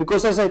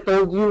 because as I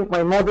told you,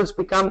 my models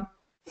become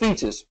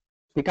features,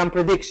 become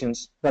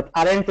predictions that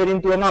are entered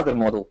into another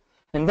model.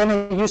 And then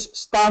I use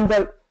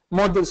standard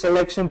model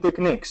selection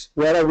techniques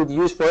where I would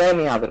use for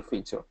any other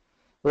feature,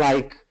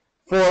 like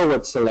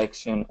forward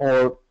selection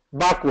or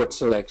backward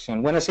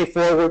selection. When I say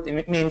forward,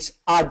 it means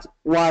add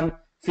one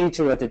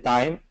feature at a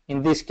time,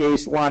 in this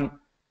case, one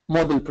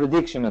model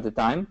prediction at a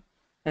time,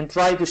 and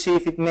try to see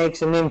if it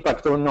makes an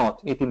impact or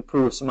not, it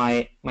improves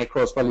my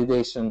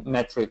cross-validation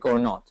metric or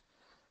not.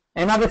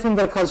 Another thing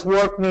that has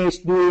worked me is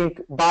doing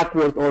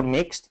backward or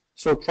mixed,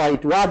 so try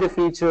to add a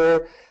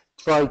feature,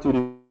 try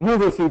to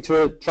remove a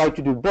feature, try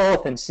to do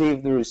both and see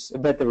if there's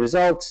better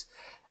results.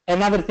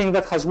 Another thing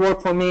that has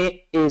worked for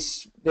me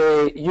is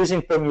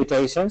using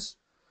permutations,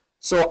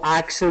 so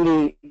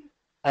actually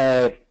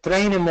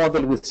train a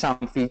model with some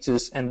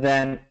features and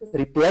then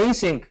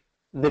replacing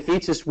the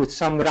features with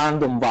some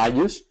random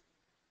values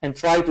and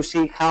try to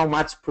see how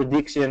much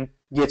prediction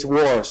gets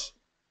worse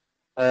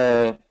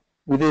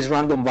with these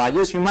random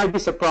values. You might be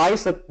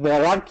surprised that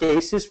there are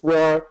cases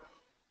where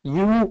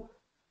you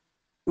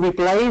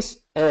replace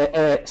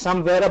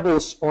some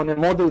variables on a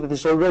model that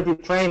is already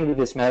trained with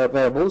these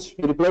variables,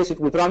 you replace it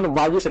with random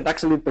values and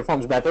actually it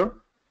performs better,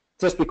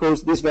 just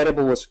because this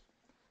variable was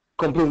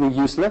completely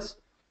useless.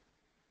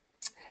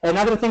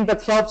 Another thing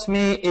that helps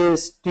me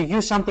is to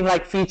use something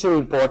like feature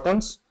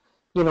importance.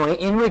 You know,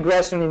 in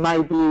regression, it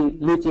might be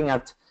looking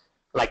at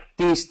like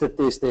t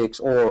statistics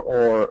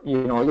or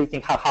you know,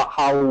 looking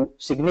how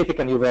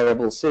significant your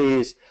variables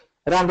is.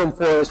 Random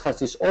forest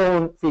has its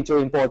own feature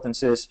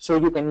importances, so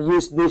you can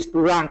use this to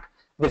rank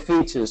the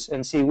features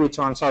and see which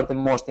ones are the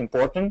most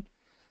important.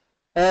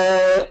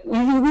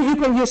 You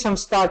can use some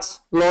stats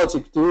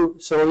logic too,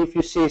 so if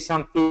you see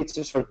some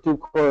features are too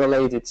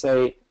correlated,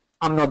 say,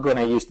 I'm not going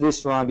to use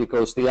this one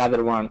because the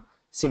other one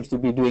seems to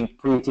be doing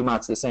pretty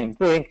much the same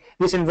thing.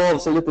 This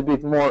involves a little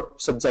bit more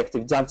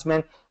subjective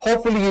judgment.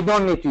 Hopefully you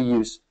don't need to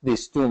use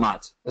this too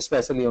much,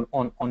 especially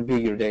on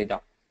bigger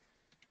data.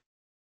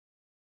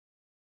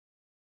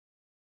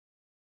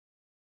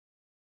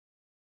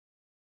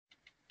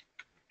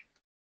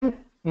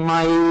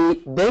 My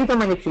data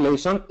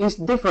manipulation is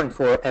different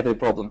for every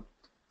problem.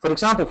 For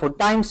example, for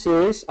time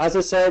series, as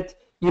I said,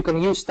 you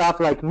can use stuff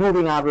like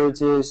moving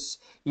averages.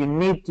 You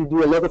need to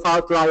do a lot of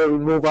outlier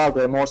removal,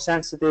 they're more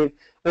sensitive,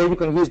 or you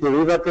can use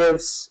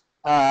derivatives.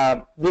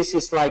 This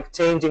is like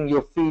changing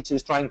your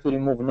features, trying to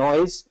remove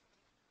noise.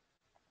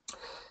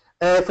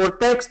 For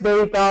text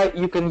data,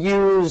 you can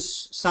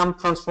use some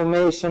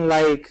transformation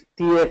like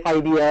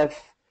TF-IDF,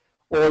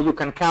 or you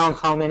can count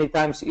how many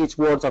times each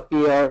words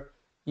appear.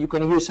 You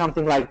can use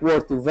something like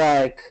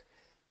word2vec,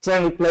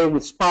 generally play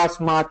with sparse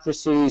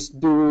matrices,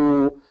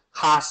 do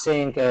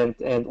hashing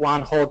and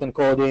one-hot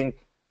encoding.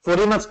 For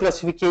image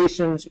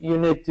classifications, you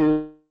need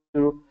to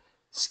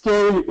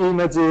scale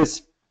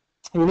images,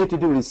 you need to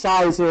do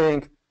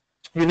resizing,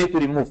 you need to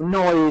remove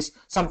noise.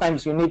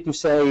 Sometimes you need to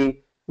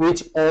say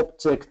which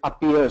object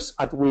appears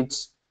at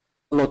which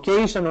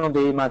location on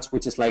the image,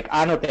 which is like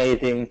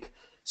annotating.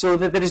 So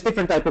that there is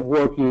different type of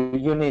work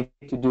you need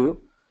to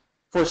do.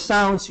 For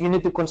sounds, you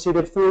need to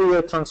consider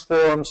Fourier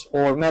transforms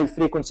or melt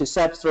frequency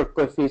substrate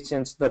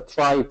coefficients that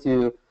try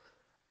to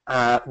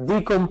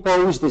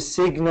decompose a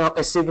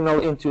signal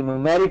into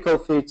numerical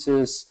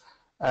features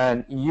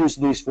and use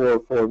this for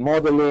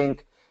modeling.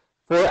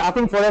 I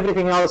think for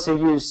everything else, I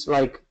use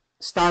like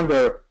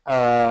standard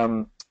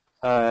data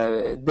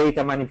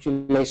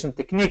manipulation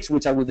techniques,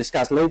 which I will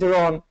discuss later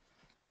on.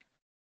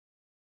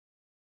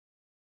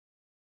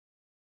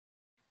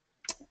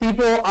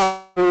 People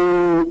are,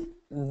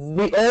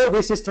 all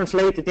this is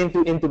translated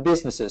into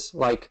businesses.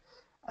 Like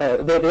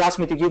they asked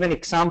me to give an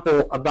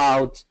example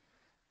about,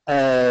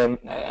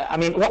 I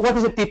mean, what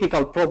is a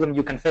typical problem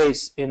you can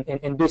face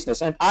in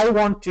business? And I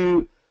want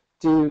to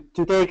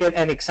take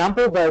an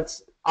example, but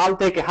I'll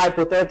take a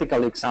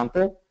hypothetical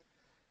example.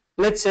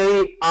 Let's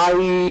say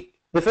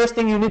the first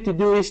thing you need to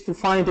do is to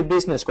find a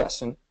business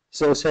question.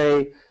 So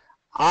say,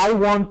 I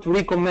want to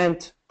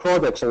recommend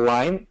products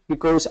online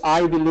because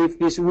I believe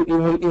this it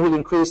will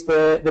increase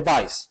the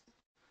buys,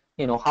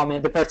 you know,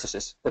 the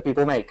purchases that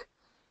people make.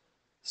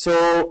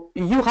 So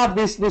you have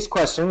these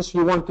questions.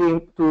 You want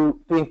to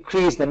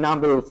increase the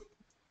number of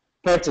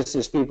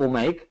purchases people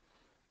make,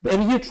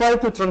 and you try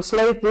to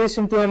translate this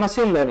into a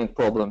machine learning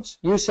problems.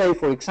 You say,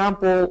 for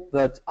example,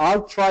 that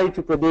I'll try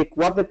to predict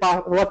what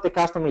the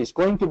customer is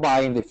going to buy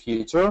in the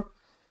future,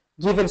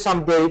 given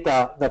some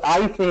data that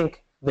I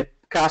think the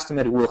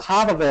customer will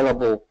have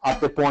available at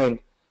the point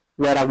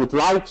where I would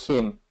like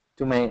him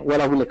to make,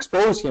 where I will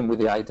expose him with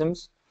the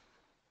items.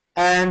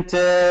 And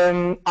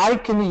I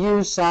can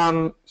use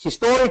some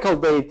historical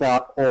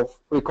data of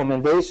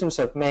recommendations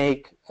I've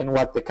made and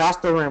what the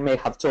customer may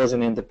have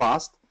chosen in the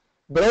past,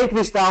 break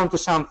this down to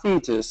some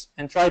features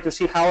and try to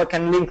see how I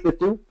can link the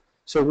two.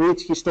 So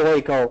which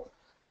historical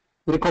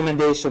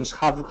recommendations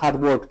had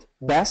worked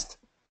best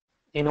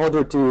in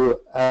order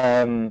to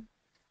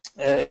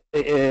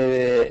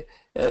to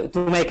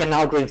make an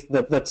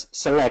algorithm that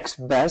selects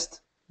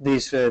best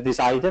these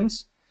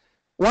items.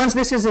 Once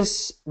this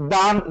is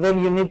done,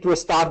 then you need to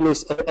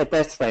establish a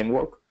test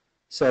framework.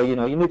 So you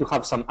need to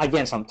have some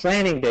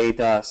training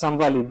data, some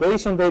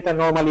validation data.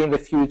 Normally in the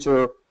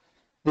future,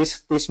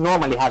 this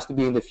normally has to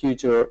be in the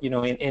future.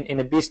 In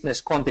a business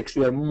context,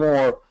 you are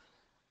more,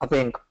 I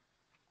think,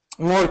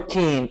 more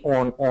keen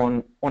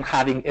on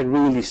having a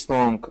really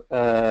strong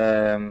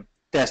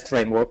test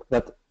framework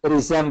that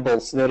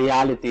resembles the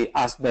reality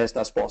as best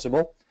as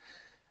possible.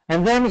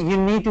 And then you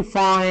need to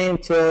find,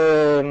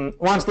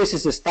 once this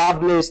is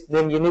established,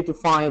 then you need to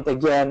find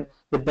again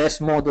the best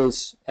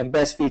models and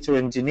best feature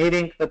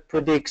engineering that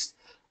predicts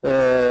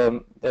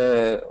what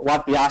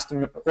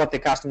the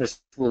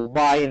customers will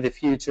buy in the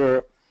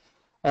future.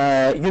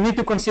 You need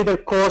to consider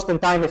cost and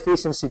time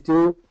efficiency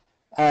too.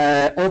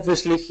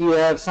 Obviously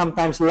here,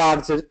 sometimes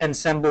large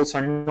ensembles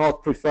are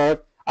not preferred.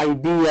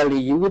 Ideally,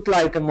 you would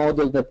like a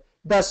model that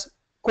does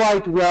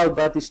quite well,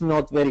 but it's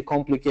not very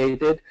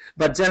complicated.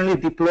 But generally,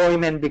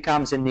 deployment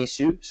becomes an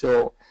issue.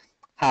 So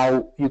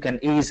how you can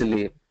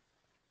easily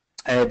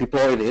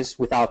deploy this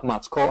without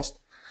much cost.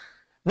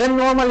 Then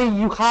normally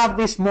you have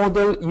this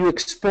model, you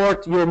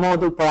export your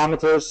model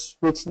parameters,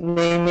 which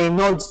may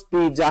not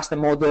be just a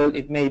model.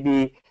 It may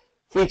be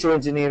feature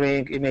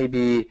engineering. It may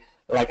be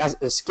like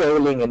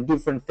scaling and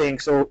different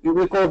things. So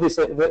we call this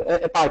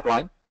a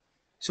pipeline.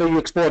 So you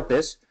export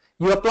this.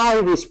 You apply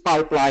this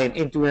pipeline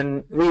into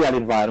a real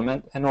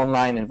environment, an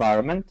online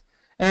environment,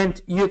 and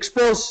you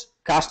expose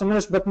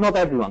customers, but not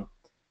everyone.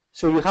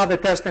 So you have a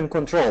test and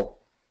control.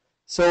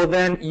 So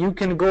then you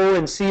can go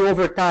and see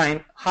over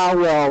time how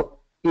well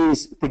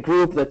is the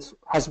group that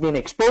has been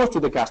exposed to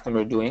the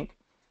customer doing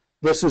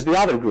versus the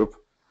other group.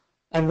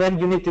 And then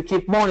you need to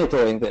keep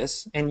monitoring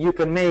this, and you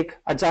can make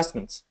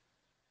adjustments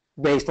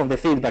based on the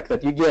feedback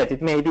that you get.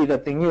 It may be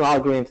that the new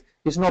algorithm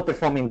is not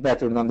performing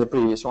better than the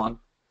previous one.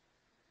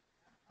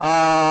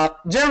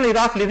 Generally,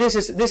 roughly, this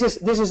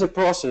is a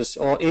process,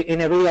 or in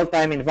a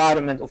real-time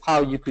environment, of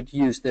how you could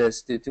use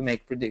this to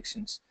make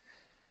predictions.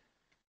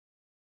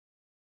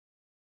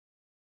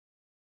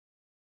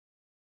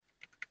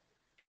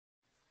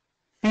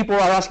 People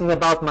are asking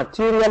about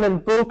material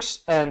and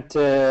books, and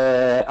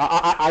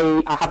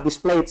I have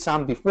displayed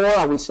some before.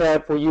 I will share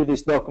for you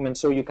this document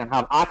so you can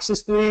have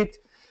access to it.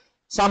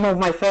 Some of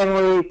my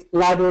favorite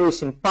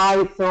libraries in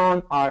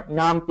Python are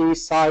NumPy,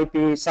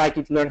 SciPy.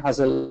 Scikit-learn has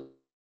a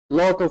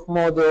lot of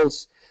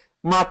models.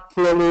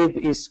 Matplotlib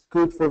is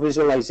good for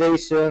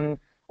visualization.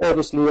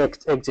 Obviously,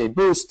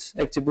 XGBoost.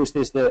 XGBoost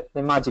is the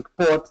magic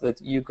pot that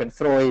you can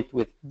throw it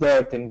with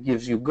dirt and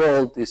gives you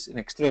gold. It's an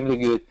extremely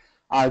good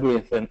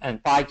algorithm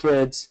and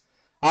package.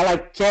 I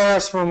like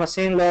Keras for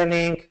machine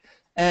learning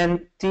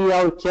and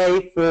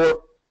TLK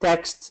for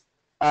text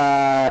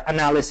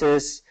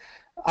analysis.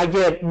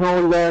 Again,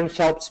 NoLearn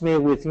helps me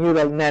with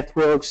neural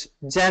networks.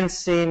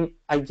 Gensim,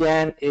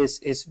 again, is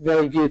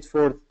very good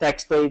for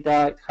text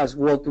data. It has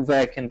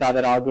Word2Vec and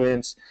other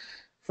algorithms.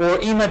 For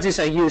images,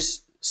 I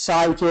use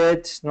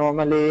Scikit.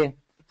 Normally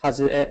has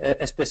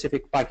a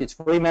specific package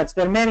for image.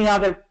 There are many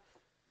other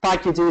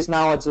packages.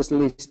 Now I just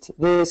list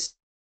this.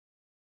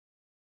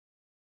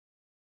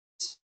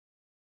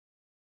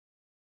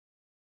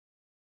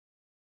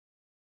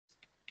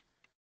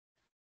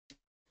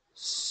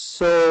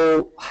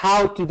 So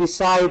how to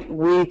decide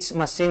which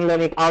machine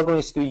learning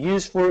algorithms to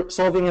use for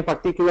solving a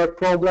particular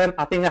problem?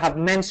 I think I have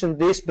mentioned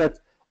this, but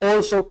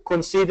also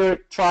consider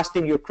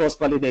trusting your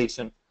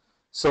cross-validation.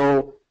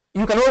 So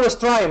you can always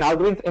try an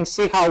algorithm and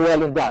see how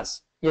well it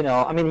does. You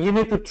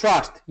need to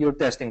trust your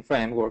testing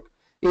framework.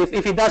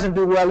 If it doesn't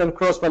do well in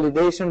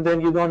cross-validation,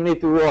 then you don't need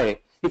to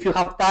worry. If you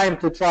have time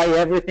to try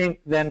everything,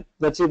 then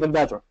that's even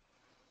better.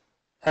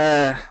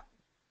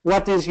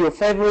 What is your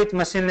favorite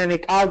machine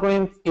learning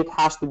algorithm? It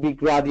has to be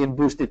gradient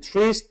boosted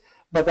trees.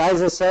 But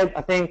as I said,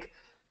 I think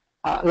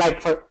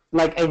like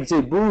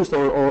XGBoost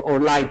or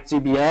like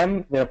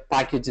GBM, there are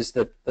packages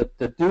that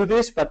do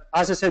this. But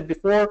as I said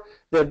before,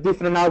 there are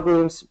different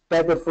algorithms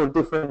better for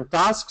different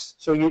tasks.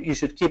 So you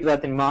should keep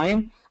that in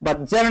mind.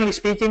 But generally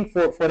speaking,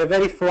 for a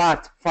very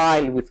flat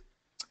file with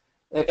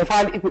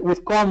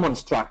common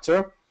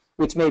structure,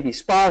 which may be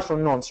sparse or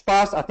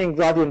non-sparse, I think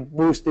gradient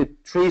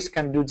boosted trees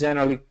can do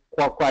generally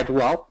quite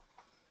well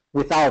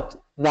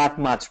without that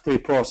much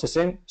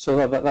pre-processing,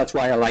 so that's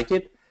why I like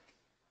it.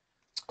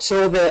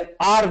 So the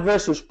R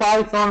versus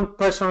Python,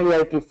 personally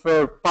I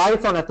prefer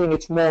Python. I think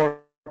it's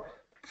more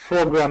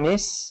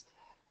programmist.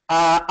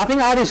 I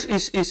think R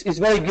is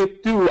very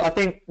good too. I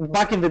think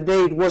back in the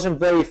day it wasn't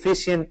very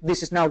efficient.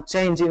 This is now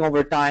changing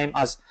over time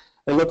as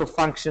a lot of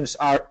functions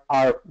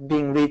are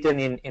being written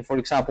in for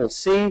example,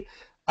 C.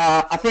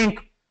 I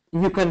think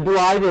you can do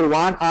either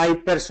one. I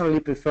personally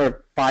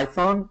prefer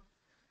Python.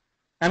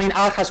 I mean,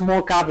 R has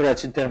more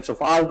coverage in terms of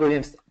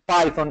algorithms.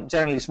 Python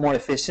generally is more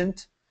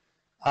efficient.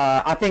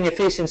 I think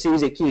efficiency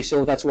is a key,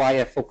 so that's why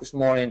I focus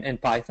more in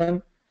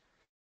Python.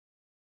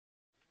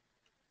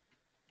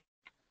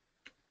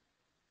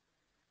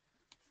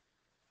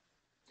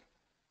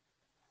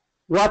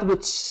 what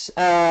would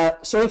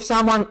so if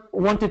someone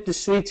wanted to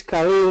switch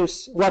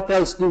careers, what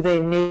else do they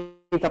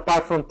need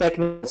apart from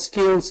technical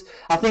skills?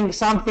 I think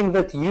something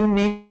that you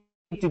need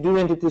to do,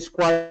 and it is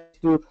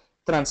quite to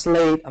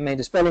translate, I made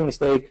a spelling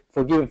mistake,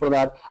 forgive me for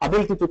that,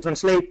 ability to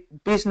translate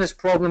business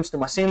problems to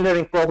machine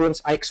learning problems.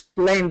 I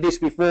explained this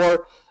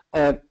before.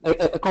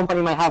 A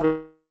company might have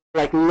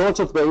like lots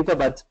of data,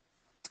 but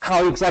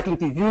how exactly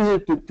to use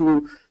it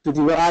to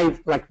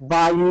derive like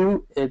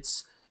value,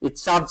 it's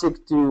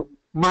subject to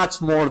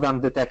much more than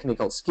the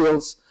technical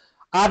skills.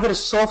 Other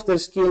softer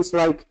skills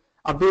like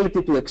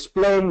ability to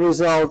explain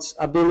results,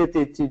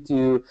 ability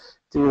to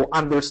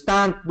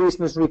understand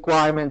business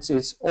requirements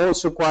is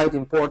also quite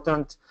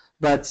important.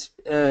 But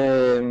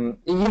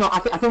you know,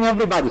 I think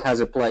everybody has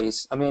a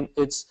place. I mean,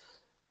 it's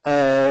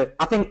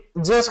I think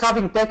just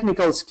having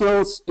technical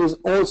skills is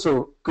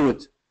also good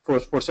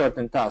for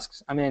certain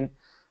tasks. I mean,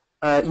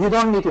 you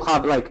don't need to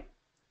have like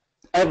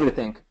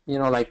everything, you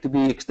know, like to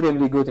be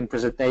extremely good in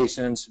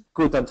presentations,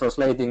 good at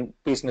translating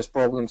business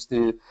problems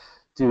to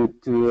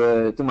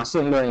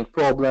machine learning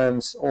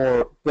problems,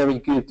 or very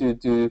good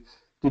to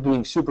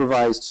doing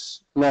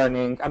supervised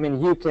learning. I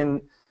mean, you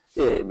can,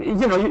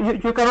 you know,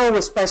 you can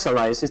always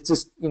specialize. It's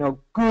just, you know,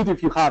 good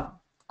if you have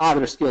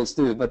other skills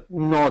too, but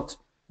not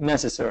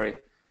necessary.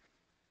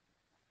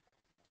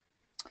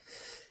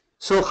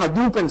 So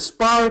Hadoop and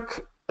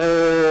Spark,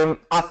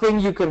 I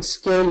think you can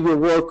scale your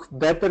work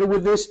better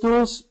with these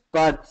tools,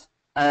 but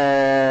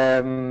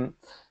I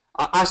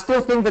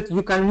still think that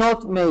you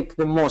cannot make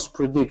the most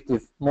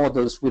predictive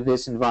models with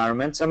these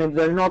environments. I mean,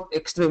 they're not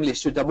extremely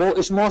suitable.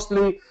 It's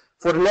mostly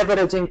for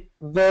leveraging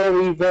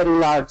very, very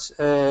large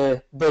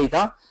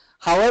data.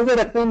 However,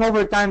 I think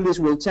over time this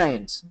will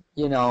change,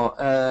 you know,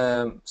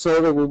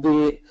 so there will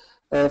be,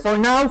 for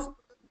now,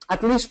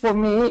 at least for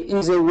me,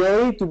 is a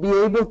way to be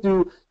able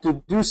to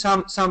do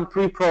some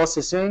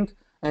pre-processing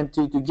and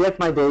to get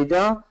my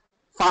data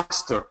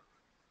faster.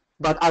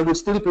 But I would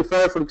still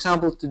prefer, for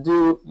example, to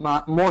do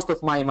most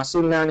of my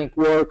machine learning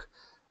work,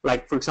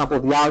 like, for example,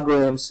 the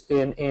algorithms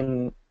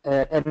in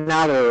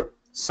another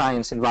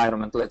science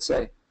environment, let's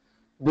say,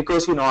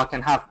 because, you know, I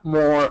can have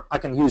more, I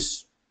can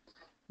use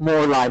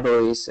more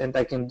libraries, and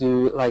I can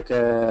do like,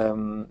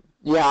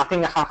 yeah, I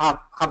think I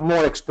have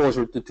more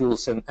exposure to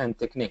tools and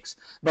techniques.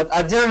 But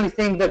I generally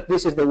think that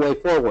this is the way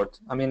forward.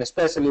 I mean,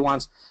 especially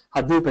once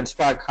Hadoop and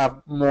Spark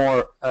have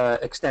more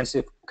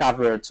extensive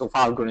coverage of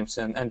algorithms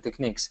and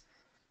techniques.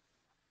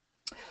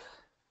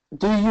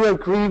 Do you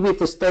agree with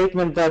the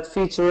statement that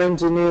feature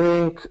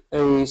engineering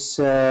is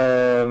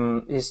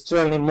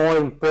generally more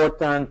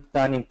important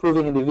than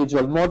improving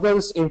individual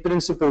models? In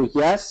principle,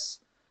 yes.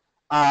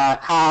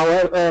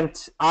 However, and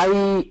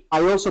I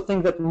also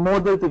think that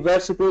model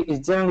diversity is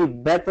generally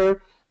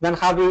better than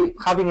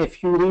having a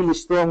few really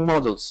strong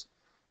models.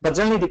 But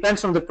generally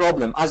depends on the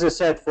problem. As I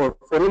said, for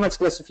image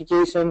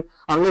classification,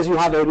 unless you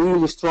have a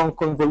really strong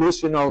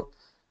convolutional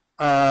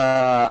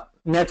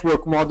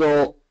network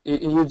model,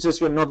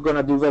 you're not going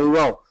to do very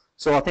well.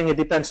 So I think it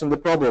depends on the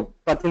problem.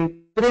 But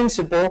in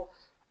principle,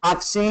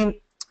 I've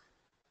seen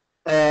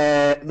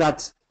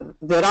that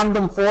the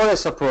random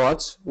forest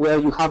approach, where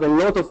you have a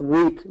lot of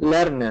weak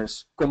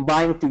learners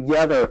combined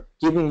together,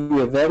 giving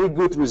you a very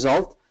good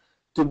result,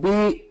 to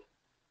be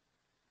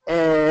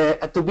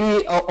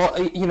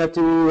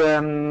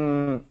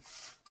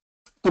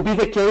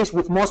the case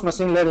with most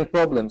machine learning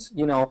problems.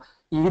 You know,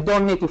 you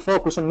don't need to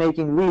focus on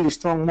making really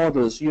strong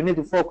models. You need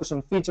to focus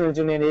on feature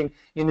engineering.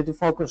 You need to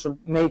focus on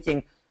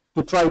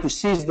to try to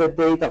seize the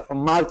data from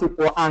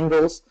multiple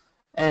angles.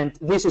 And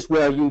this is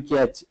where you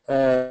get,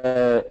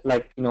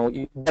 like, you know,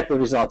 better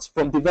results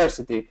from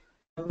diversity,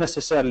 not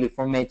necessarily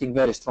from making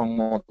very strong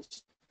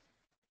models.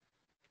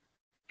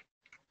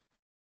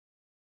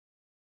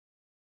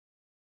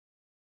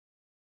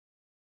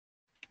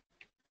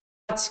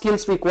 What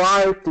skills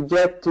required to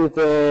get to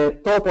the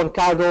top on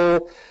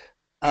Kaggle,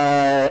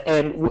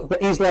 and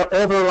is there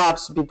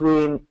overlaps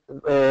between?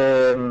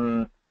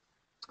 I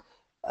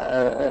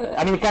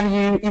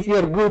mean, if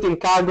you're good in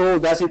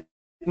Kaggle, does it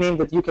mean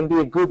that you can be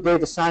a good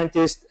data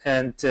scientist?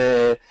 And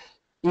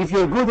if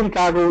you're good in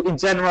Kaggle, in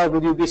general,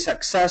 would you be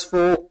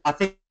successful? I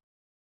think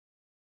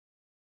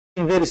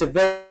there is a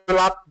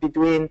overlap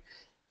between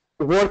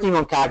working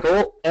on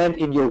Kaggle and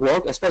in your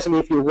work, especially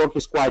if your work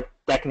is quite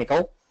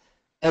technical.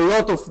 A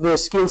lot of the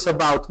skills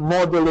about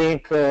modeling,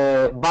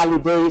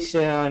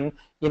 validation,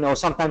 you know,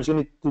 sometimes you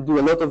need to do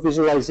a lot of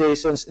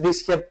visualizations.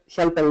 This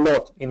help a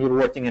lot in your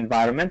working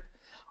environment.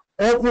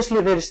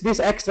 Obviously, there's these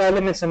extra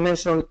elements I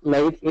mentioned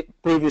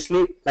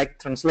previously, like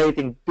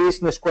translating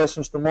business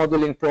questions to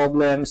modeling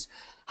problems,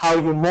 how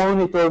you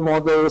monitor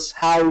models,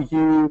 how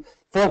you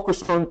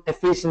focus on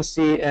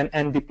efficiency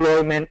and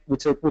deployment,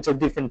 which are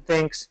different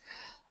things.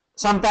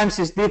 Sometimes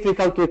it's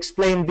difficult to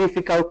explain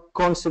difficult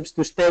concepts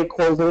to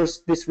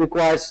stakeholders. This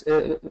requires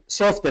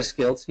softer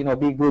skills, you know,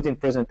 be good in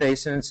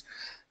presentations.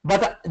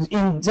 But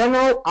in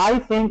general, I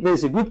think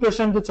there's a good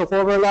percentage of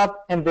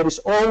overlap, and there is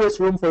always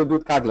room for a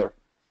good Kaggler.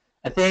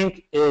 I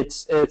think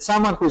it's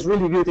someone who's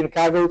really good in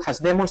Kaggle has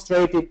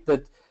demonstrated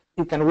that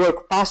it can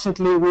work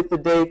passionately with the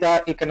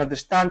data, it can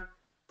understand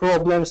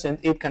problems, and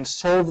it can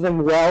solve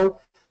them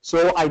well.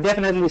 So I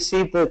definitely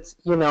see that,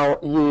 you know,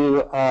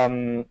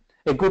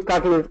 a good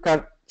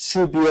Kaggle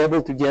should be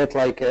able to get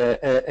like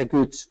a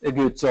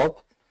good job.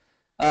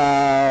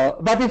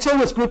 But it's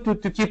always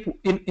good to keep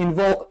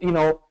involved, you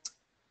know,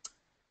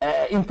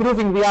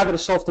 improving the other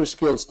softer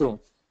skills too.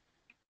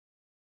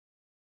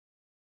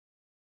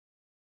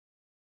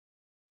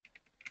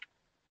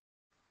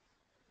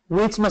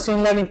 Which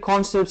machine learning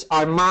concepts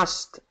are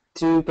must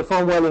to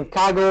perform well in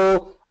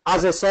Kaggle?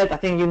 As I said, I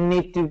think you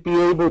need to be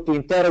able to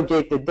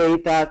interrogate the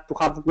data, to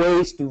have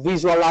ways to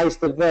visualize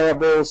the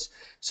variables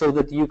so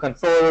that you can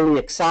thoroughly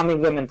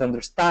examine them and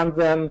understand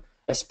them,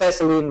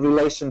 especially in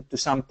relation to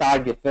some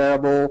target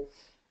variable.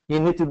 You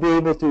need to be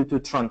able to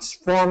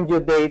transform your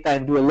data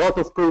and do a lot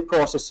of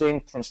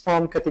pre-processing,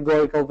 transform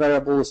categorical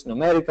variables,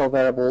 numerical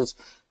variables,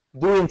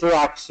 do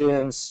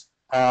interactions.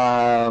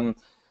 You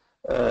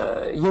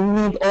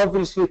need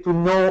obviously to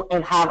know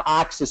and have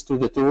access to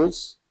the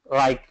tools,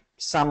 like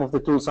some of the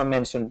tools I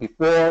mentioned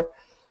before.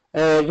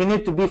 You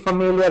need to be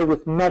familiar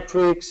with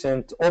metrics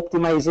and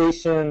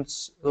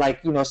optimizations, like,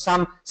 you know,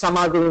 some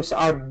algorithms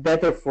are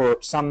better for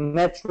some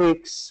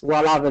metrics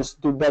while others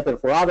do better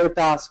for other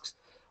tasks.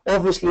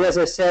 Obviously, as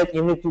I said,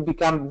 you need to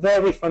become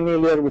very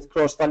familiar with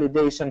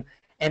cross-validation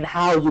and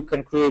how you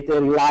can create a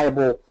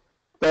reliable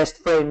test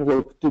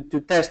framework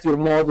to test your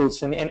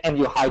models and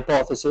your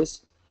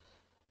hypothesis.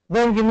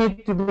 Then you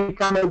need to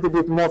become a little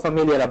bit more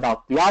familiar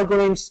about the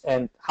algorithms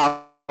and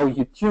how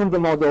you tune the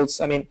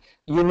models. I mean,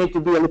 you need to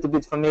be a little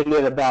bit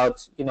familiar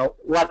about, you know,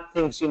 what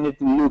things you need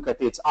to look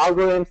at its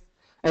algorithm.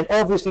 And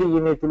obviously, you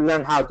need to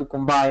learn how to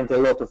combine a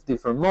lot of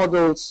different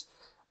models.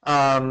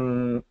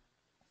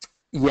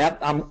 Yeah,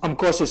 I'm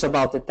cautious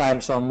about the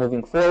time, so I'm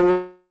moving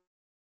forward.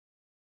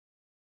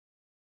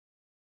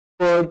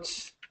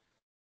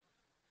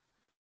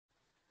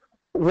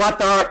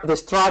 What are the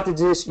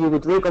strategies you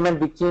would recommend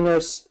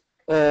beginners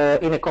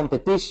in a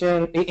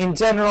competition? In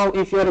general,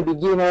 if you're a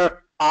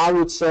beginner, I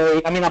would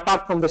say, I mean,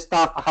 apart from the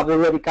stuff I have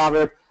already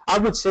covered, I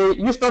would say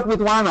you start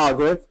with one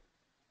algorithm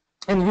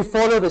and you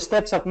follow the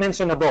steps I've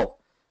mentioned above.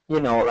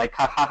 You know, like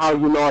how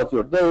you load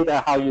your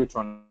data, how you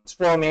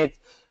transform it,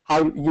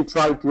 how you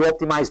try to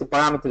optimize the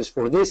parameters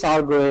for this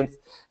algorithm.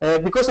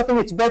 Because I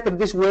think it's better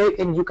this way,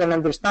 and you can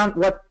understand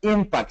what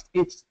impact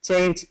each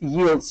change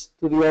yields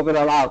to the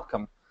overall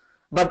outcome.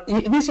 But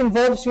this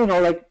involves, you know,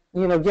 like,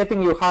 you know,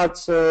 getting your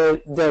hearts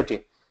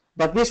dirty.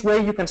 But this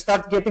way you can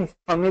start getting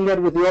familiar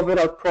with the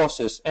overall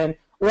process. And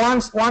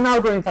one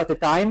algorithm at a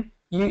time,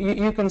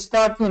 you can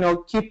start, you know,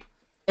 keep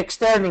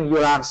extending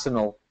your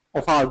arsenal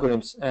of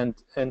algorithms and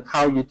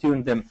how you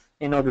tune them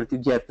in order to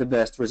get the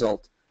best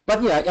result.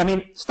 But yeah, I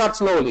mean, start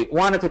slowly,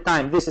 one at a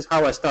time. This is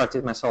how I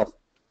started myself.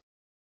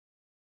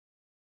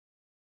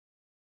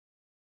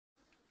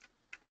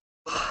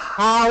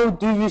 How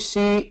do you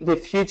see the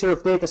future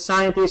of data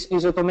scientists?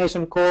 Is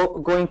automation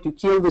going to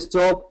kill this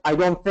job? I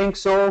don't think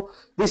so.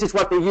 This is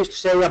what they used to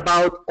say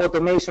about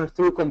automation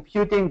through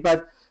computing,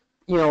 but,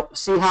 you know,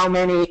 see how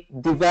many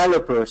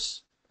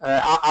developers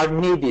are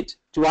needed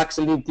to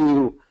actually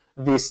do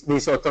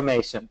this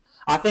automation.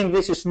 I think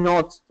this is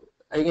not,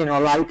 you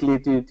know, likely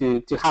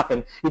to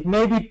happen. It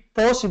may be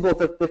possible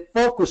that the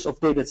focus of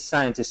data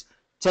scientists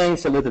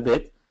change a little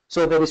bit,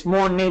 so there is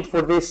more need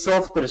for these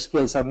softer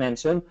skills I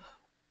mentioned.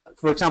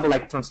 For example,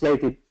 like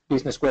translated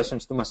business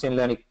questions to machine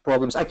learning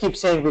problems. I keep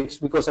saying this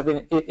because I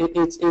think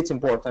it's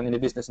important in the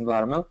business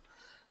environment.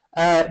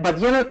 But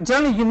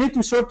generally, you need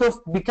to sort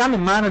of become a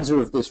manager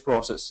of this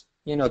process.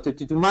 You know,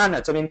 to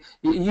manage. I mean,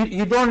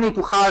 you don't need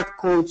to hard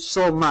code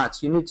so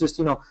much. You need just,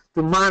 you know,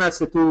 to manage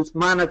the tools,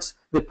 manage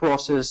the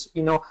process.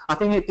 You know, I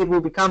think it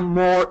will become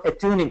more a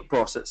tuning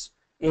process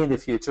in the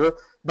future.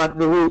 But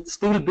there will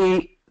still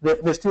be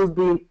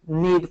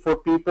need for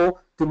people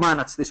to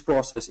manage this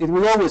process. It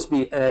will always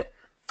be a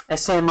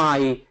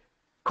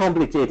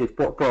semi-complicated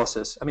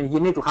process. I mean, you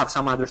need to have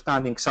some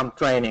understanding, some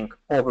training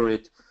over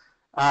it.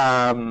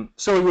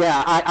 So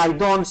yeah, I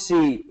don't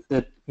see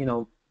that, you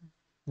know,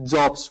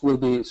 jobs will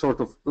be sort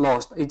of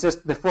lost. It's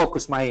just the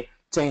focus might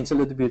change a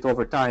little bit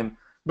over time.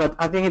 But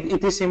I think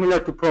it is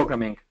similar to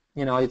programming.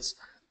 You know, it's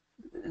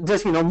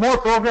just, you know, more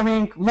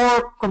programming,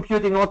 more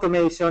computing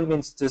automation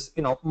means just,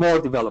 you know, more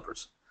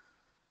developers.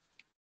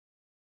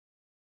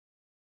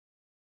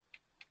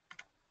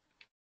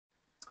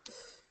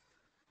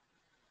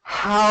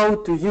 How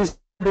to use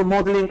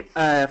modeling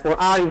for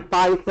R in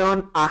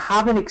Python. I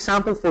have an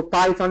example for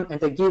Python,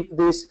 and I give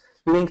this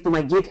link to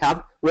my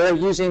GitHub, where I'm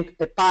using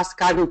a past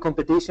Kaggle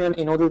competition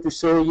in order to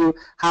show you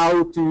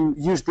how to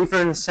use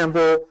different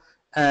ensemble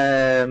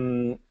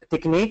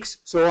techniques.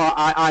 So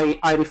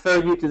I refer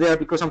you to there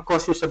because I'm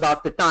cautious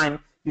about the time.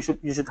 You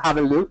should have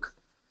a look.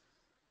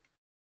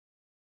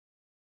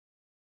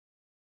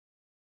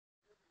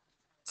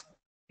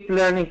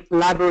 Learning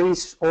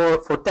libraries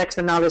or for text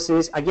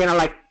analysis. Again, I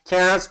like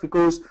Keras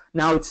because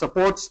now it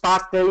supports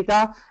sparse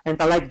data,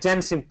 and I like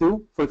Gensim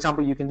too. For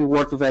example, you can do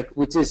Word2Vec,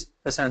 which is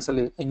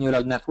essentially a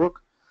neural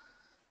network.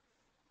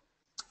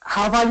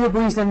 how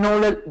valuable is the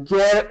knowledge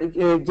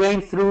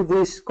gained through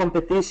these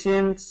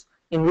competitions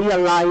in real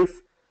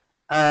life?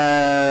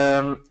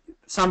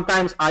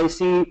 Sometimes I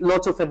see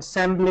lots of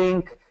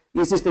assembling.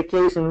 Is this the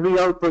case in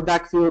real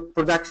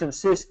production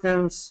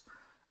systems?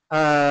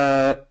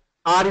 Are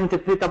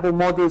interpretable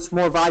models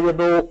more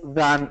valuable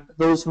than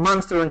those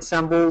monster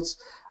ensembles?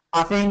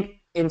 I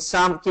think in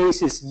some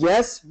cases,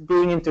 yes,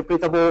 being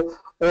interpretable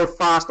or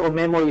fast or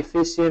memory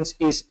efficient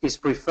is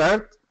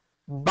preferred,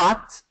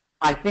 but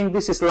I think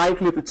this is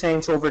likely to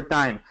change over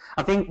time.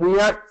 I think we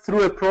are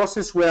through a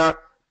process where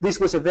this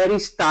was a very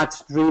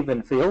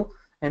stats-driven field,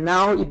 and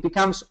now it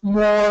becomes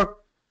more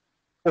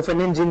of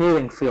an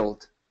engineering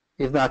field,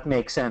 if that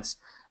makes sense.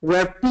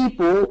 Where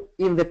people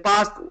in the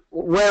past,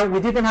 where we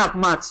didn't have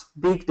much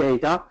big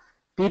data,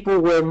 people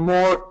were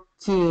more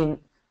keen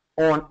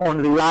on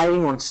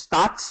relying on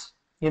stats,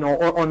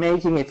 or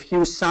making a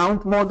few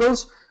sound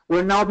models,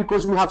 where now,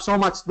 because we have so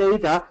much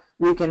data,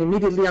 we can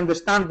immediately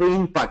understand the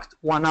impact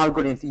one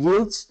algorithm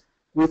yields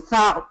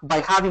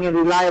by having a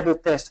reliable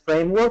test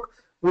framework,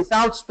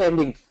 without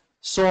spending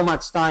so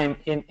much time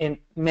in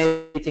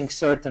making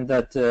certain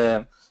that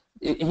the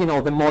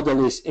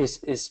model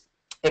is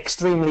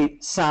extremely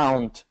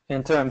sound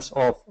in terms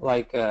of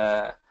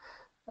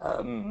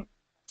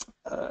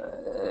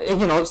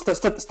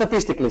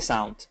statistically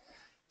sound.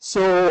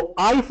 So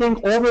I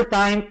think over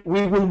time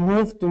we will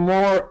move to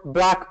more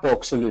black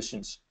box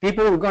solutions.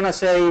 People are going to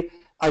say,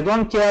 I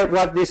don't care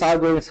what this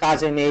algorithm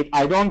has in it.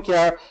 I don't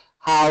care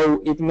how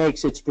it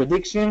makes its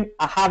prediction.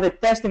 I have a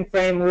testing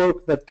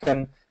framework that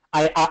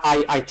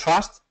I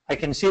trust. I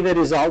can see the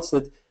results.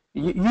 That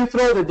you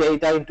throw the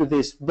data into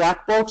this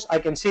black box. I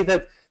can see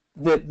that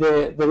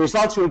the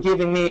results you're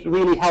giving me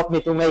really help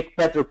me to make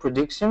better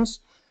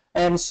predictions.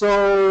 And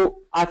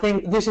so I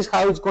think this is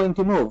how it's going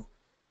to move.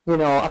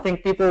 I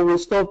think people will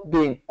stop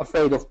being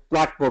afraid of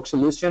black box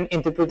solution.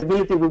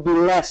 Interpretability will be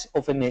less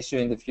of an issue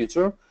in the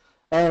future.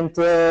 And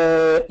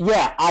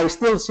yeah, I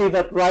still see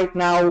that right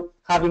now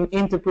having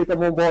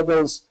interpretable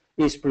models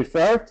is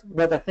preferred,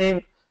 but I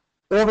think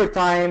over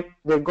time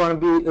there's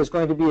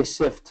going to be a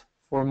shift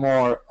for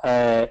more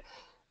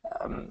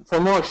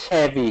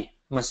heavy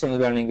machine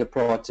learning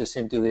approaches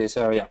into this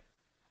area.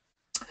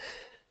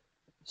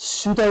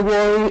 Should I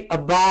worry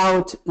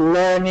about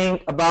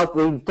learning about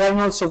the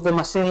internals of the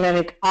machine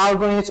learning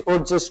algorithms, or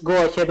just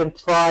go ahead and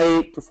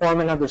try to form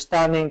an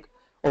understanding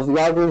of the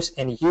algorithms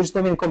and use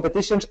them in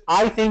competitions?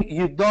 I think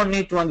you don't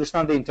need to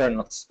understand the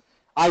internals.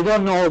 I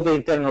don't know the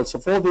internals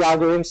of all the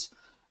algorithms.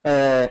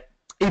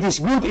 It is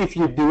good if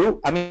you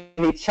do. I mean,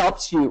 it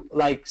helps you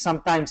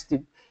sometimes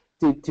to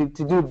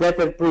do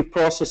better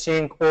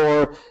pre-processing,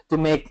 or to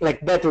make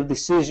better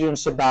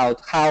decisions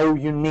about how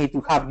you need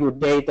to have your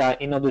data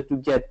in order to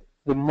get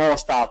the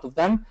most out of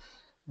them.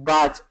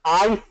 But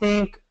I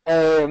think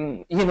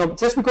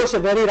just because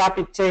of very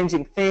rapid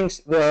changing things,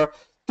 there are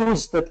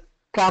tools that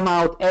come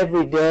out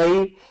every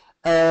day.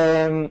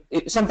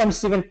 Sometimes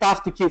it's even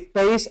tough to keep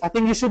pace. I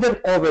think you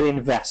shouldn't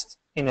over-invest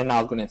in an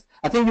algorithm.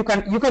 I think you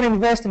can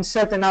invest in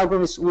certain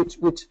algorithms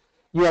which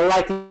you are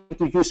likely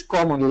to use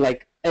commonly,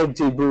 like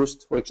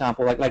XGBoost, for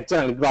example, like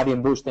generally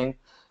gradient boosting,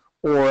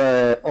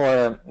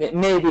 or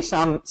maybe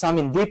some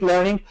in deep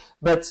learning.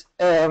 But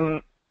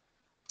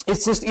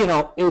it's just you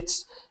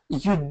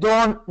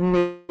don't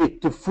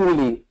need to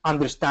fully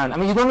understand. I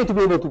mean, you don't need to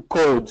be able to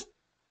code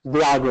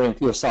the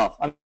algorithm yourself.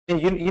 I mean,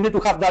 you need to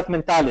have that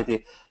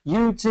mentality.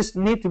 You just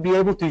need to be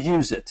able to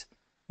use it.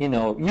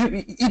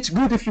 It's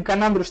good if you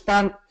can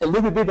understand a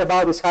little bit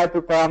about these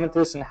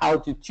hyperparameters and how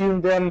to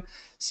tune them,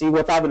 see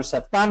what others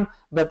have done.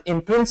 But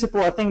in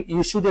principle, I think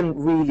you shouldn't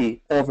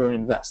really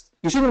over-invest.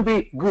 You shouldn't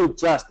be good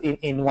just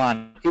in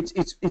one.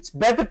 It's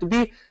better to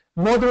be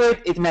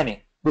moderate in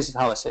many. This is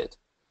how I say it.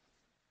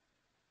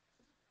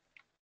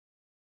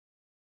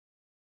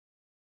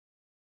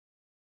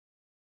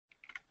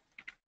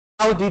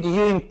 How did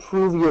you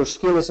improve your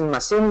skills in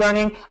machine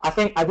learning? I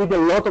think I did a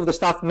lot of the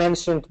stuff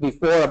mentioned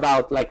before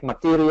about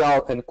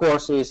material and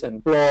courses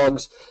and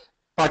blogs,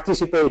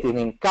 participating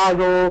in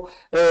Kaggle.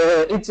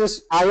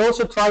 I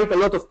also tried a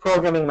lot of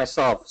programming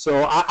myself.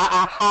 So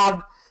I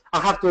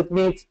have to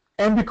admit,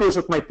 and because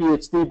of my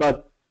PhD,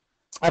 but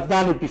I've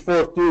done it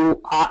before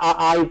too.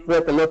 I've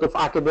read a lot of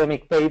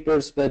academic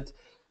papers, but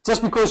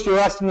just because you're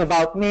asking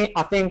about me,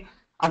 I think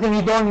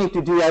you don't need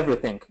to do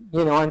everything,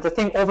 and I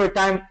think over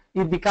time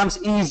it becomes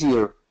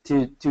easier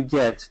to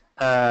get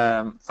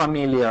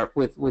familiar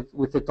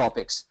with the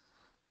topics.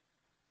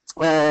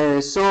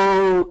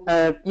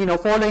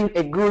 Following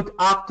a good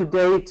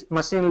up-to-date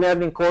machine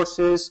learning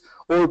courses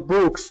or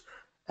books,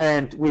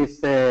 and with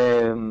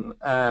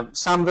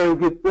some very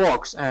good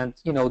blogs, and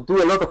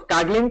do a lot of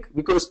Kaggling,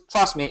 because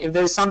trust me, if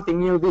there is something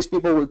new, these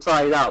people will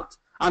try it out.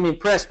 I'm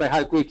impressed by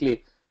how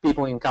quickly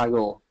people in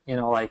Kaggle,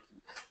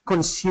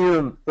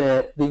 consume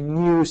the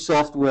new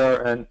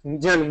software and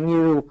generally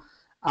new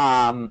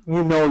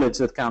knowledge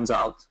that comes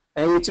out.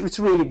 And it's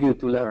really good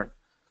to learn.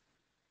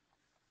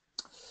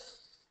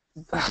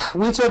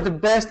 which are the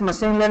best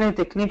machine learning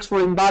techniques for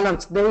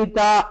imbalanced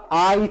data?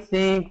 I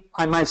think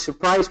I might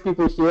surprise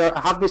people here.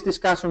 I have this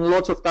discussion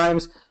lots of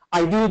times.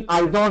 I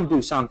don't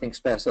do something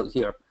special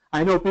here.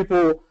 I know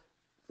people,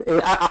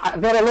 there are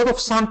a lot of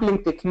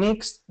sampling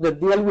techniques that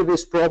deal with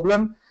this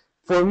problem.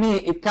 For me,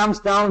 it comes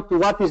down to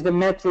what is the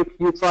metric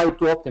you try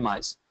to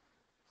optimize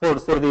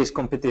for these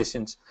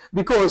competitions.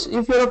 Because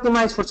if you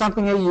optimize for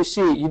something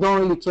AUC, you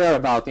don't really care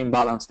about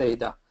imbalanced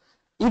data.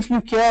 If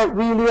you care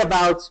really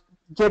about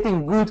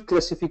getting good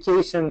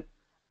classification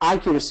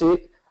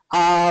accuracy,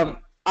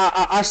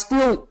 I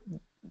still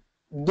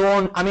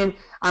don't, I mean,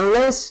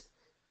 unless,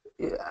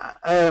 it's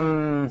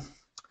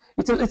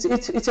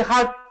a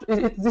hard,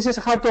 this is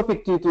a hard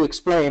topic to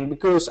explain,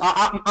 because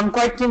I'm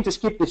quite keen to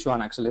skip this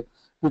one actually,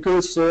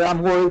 because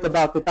I'm worried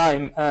about the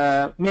time.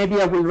 Maybe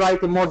I will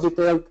write a more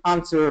detailed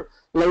answer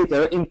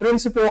later. In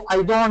principle,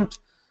 I don't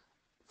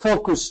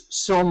focus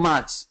so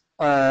much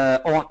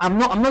on, I'm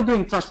not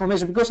doing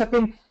transformation, because I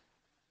think,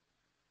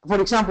 for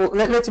example,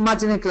 let's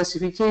imagine a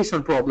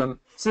classification problem.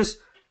 It's just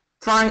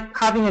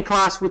having a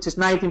class which is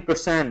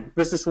 19%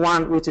 versus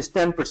one which is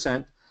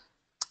 10%.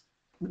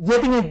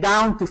 Getting it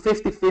down to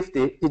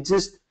 50-50, it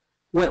just,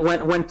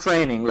 when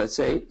training, let's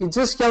say, it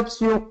just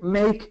helps you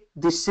make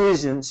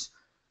decisions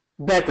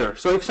better.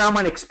 So if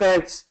someone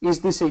expects, is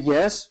this a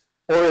yes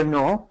or a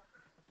no,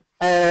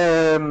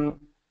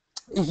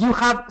 you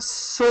have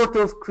sort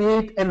of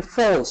create a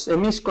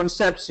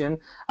misconception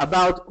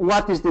about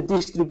what is the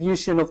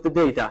distribution of the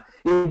data.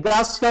 It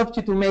does help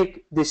you to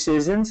make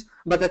decisions,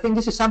 but I think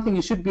this is something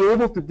you should be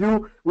able to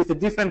do with a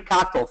different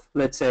cutoff,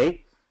 let's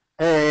say,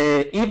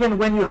 even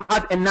when you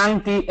had a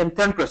 90 and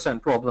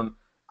 10% problem.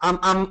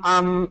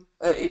 I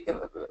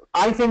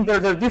think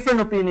there are different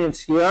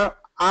opinions here.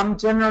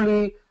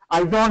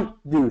 I don't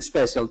do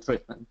special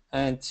treatment,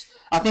 and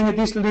I think that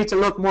this needs a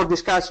lot more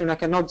discussion. I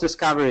cannot just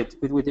cover it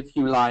with a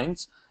few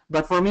lines,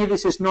 but for me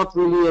this is not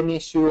really an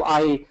issue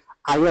I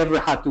ever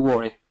had to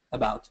worry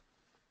about.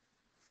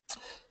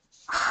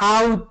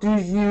 How do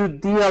you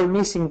deal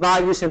missing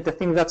values? And I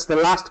think that's the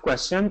last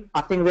question.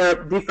 I think there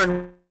are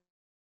different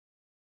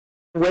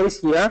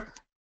ways here,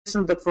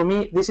 but for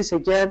me this is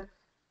again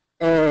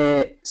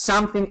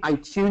something I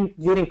tune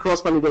during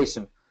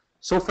cross-validation.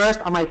 So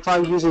first I might try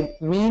using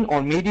mean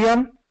or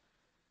median.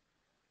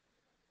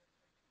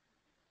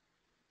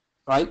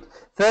 Right.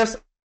 First,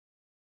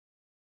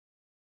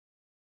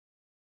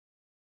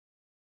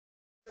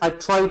 I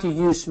try to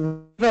use.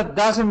 If that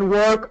doesn't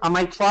work, I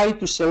might try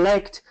to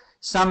select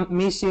some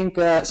missing,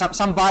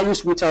 some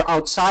values which are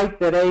outside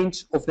the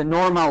range of the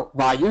normal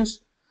values.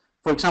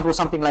 For example,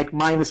 something like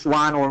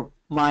 -1 or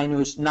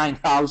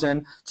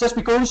 -9,000, just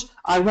because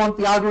I want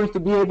the algorithm to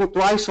be able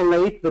to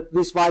isolate that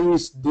this value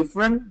is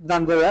different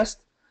than the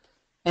rest.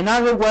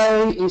 Another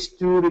way is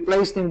to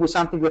replace them with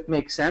something that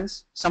makes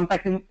sense.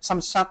 Sometimes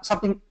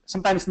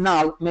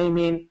null may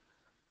mean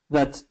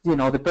that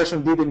the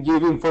person didn't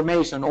give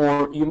information,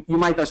 or you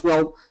might as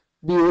well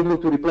be able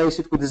to replace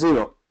it with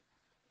 0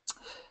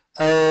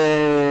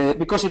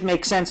 because it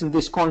makes sense in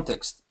this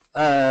context.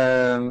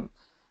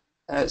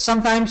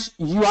 Sometimes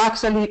you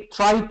actually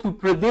try to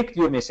predict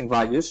your missing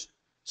values,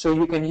 so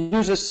you can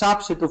use a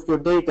subset of your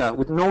data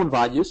with known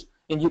values,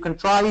 and you can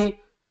try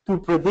to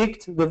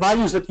predict the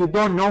values that you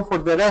don't know for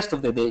the rest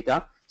of the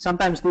data.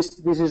 Sometimes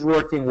this is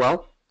working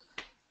well.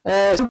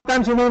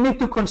 Sometimes you may need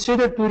to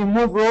consider to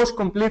remove rows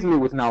completely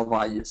with null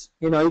values.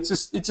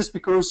 It's just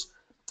because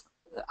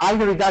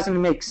either it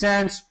doesn't make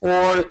sense,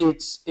 or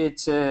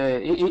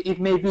it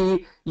may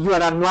be you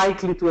are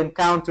unlikely to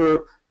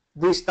encounter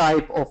this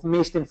type of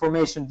missed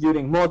information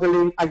during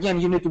modeling. Again,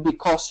 you need to be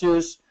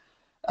cautious.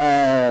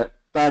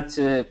 But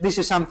this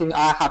is something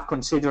I have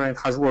considered and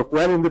has worked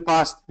well in the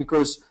past,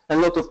 because a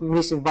lot of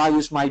missing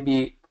values might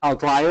be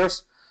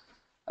outliers.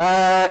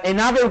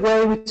 Another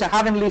way, which I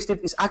haven't listed,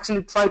 is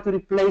actually try to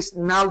replace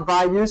null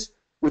values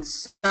with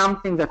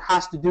something that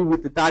has to do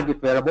with the target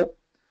variable.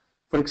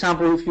 For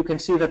example, if you can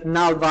see that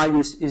null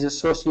values is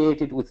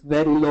associated with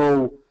very low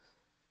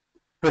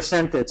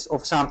percentage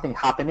of something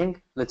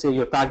happening, let's say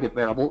your target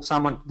variable,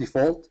 someone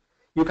default,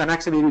 you can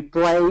actually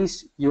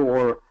replace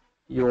your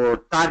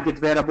target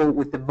variable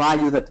with the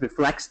value that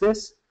reflects this.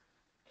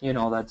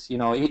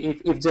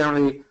 If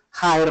generally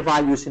higher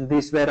values in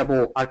this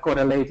variable are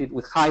correlated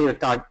with higher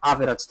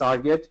average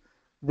target,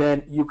 then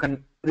you can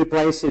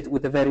replace it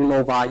with a very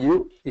low value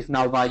if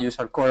null values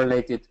are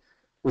correlated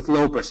with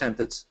low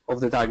percentage of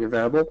the target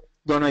variable.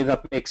 Don't know if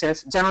that makes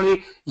sense.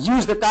 Generally,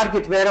 use the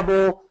target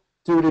variable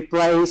to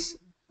replace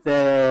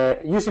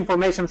use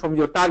information from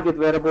your target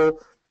variable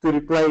to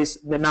replace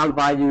the null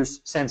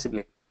values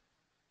sensibly.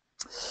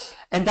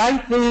 And I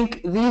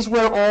think these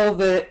were all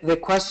the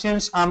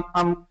questions.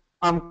 I'm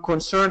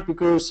concerned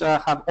because I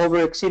have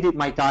over-exceeded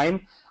my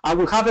time. I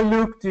will have a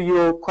look to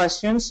your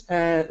questions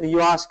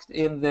you asked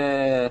in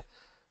the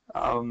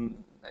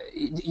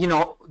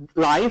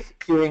live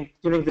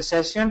during the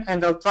session,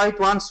 and I'll try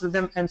to answer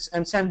them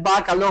and send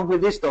back along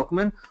with this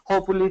document.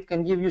 Hopefully, it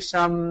can give you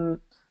some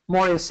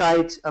more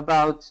insight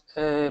about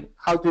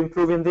how to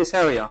improve in this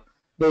area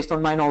based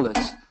on my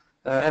knowledge.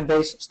 and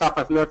based stuff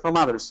I've learned from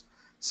others.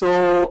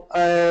 So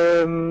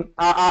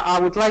I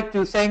would like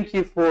to thank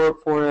you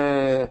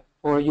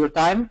for your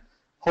time.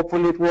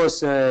 Hopefully it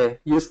was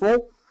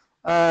useful.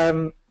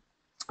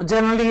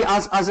 Generally,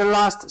 as a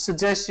last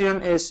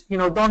suggestion is,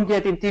 don't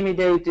get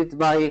intimidated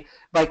by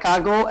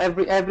Kaggle.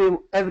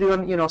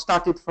 Everyone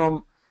started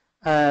from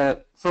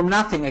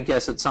nothing, I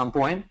guess, at some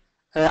point.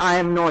 I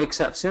am no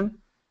exception.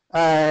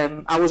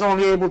 I was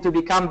only able to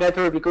become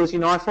better because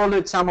I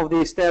followed some of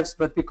these steps,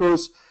 but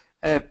because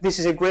this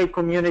is a great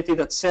community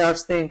that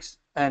shares things,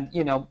 and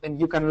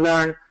you can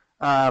learn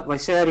by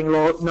sharing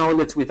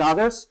knowledge with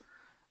others,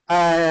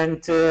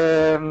 and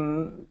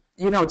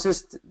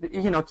just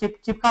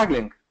keep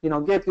haggling.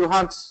 Get your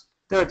hands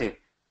dirty.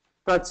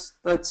 That's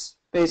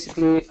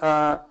basically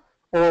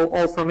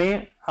all from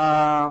me.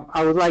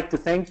 I would like to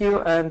thank you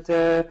and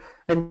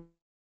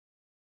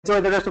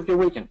enjoy the rest of your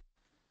weekend.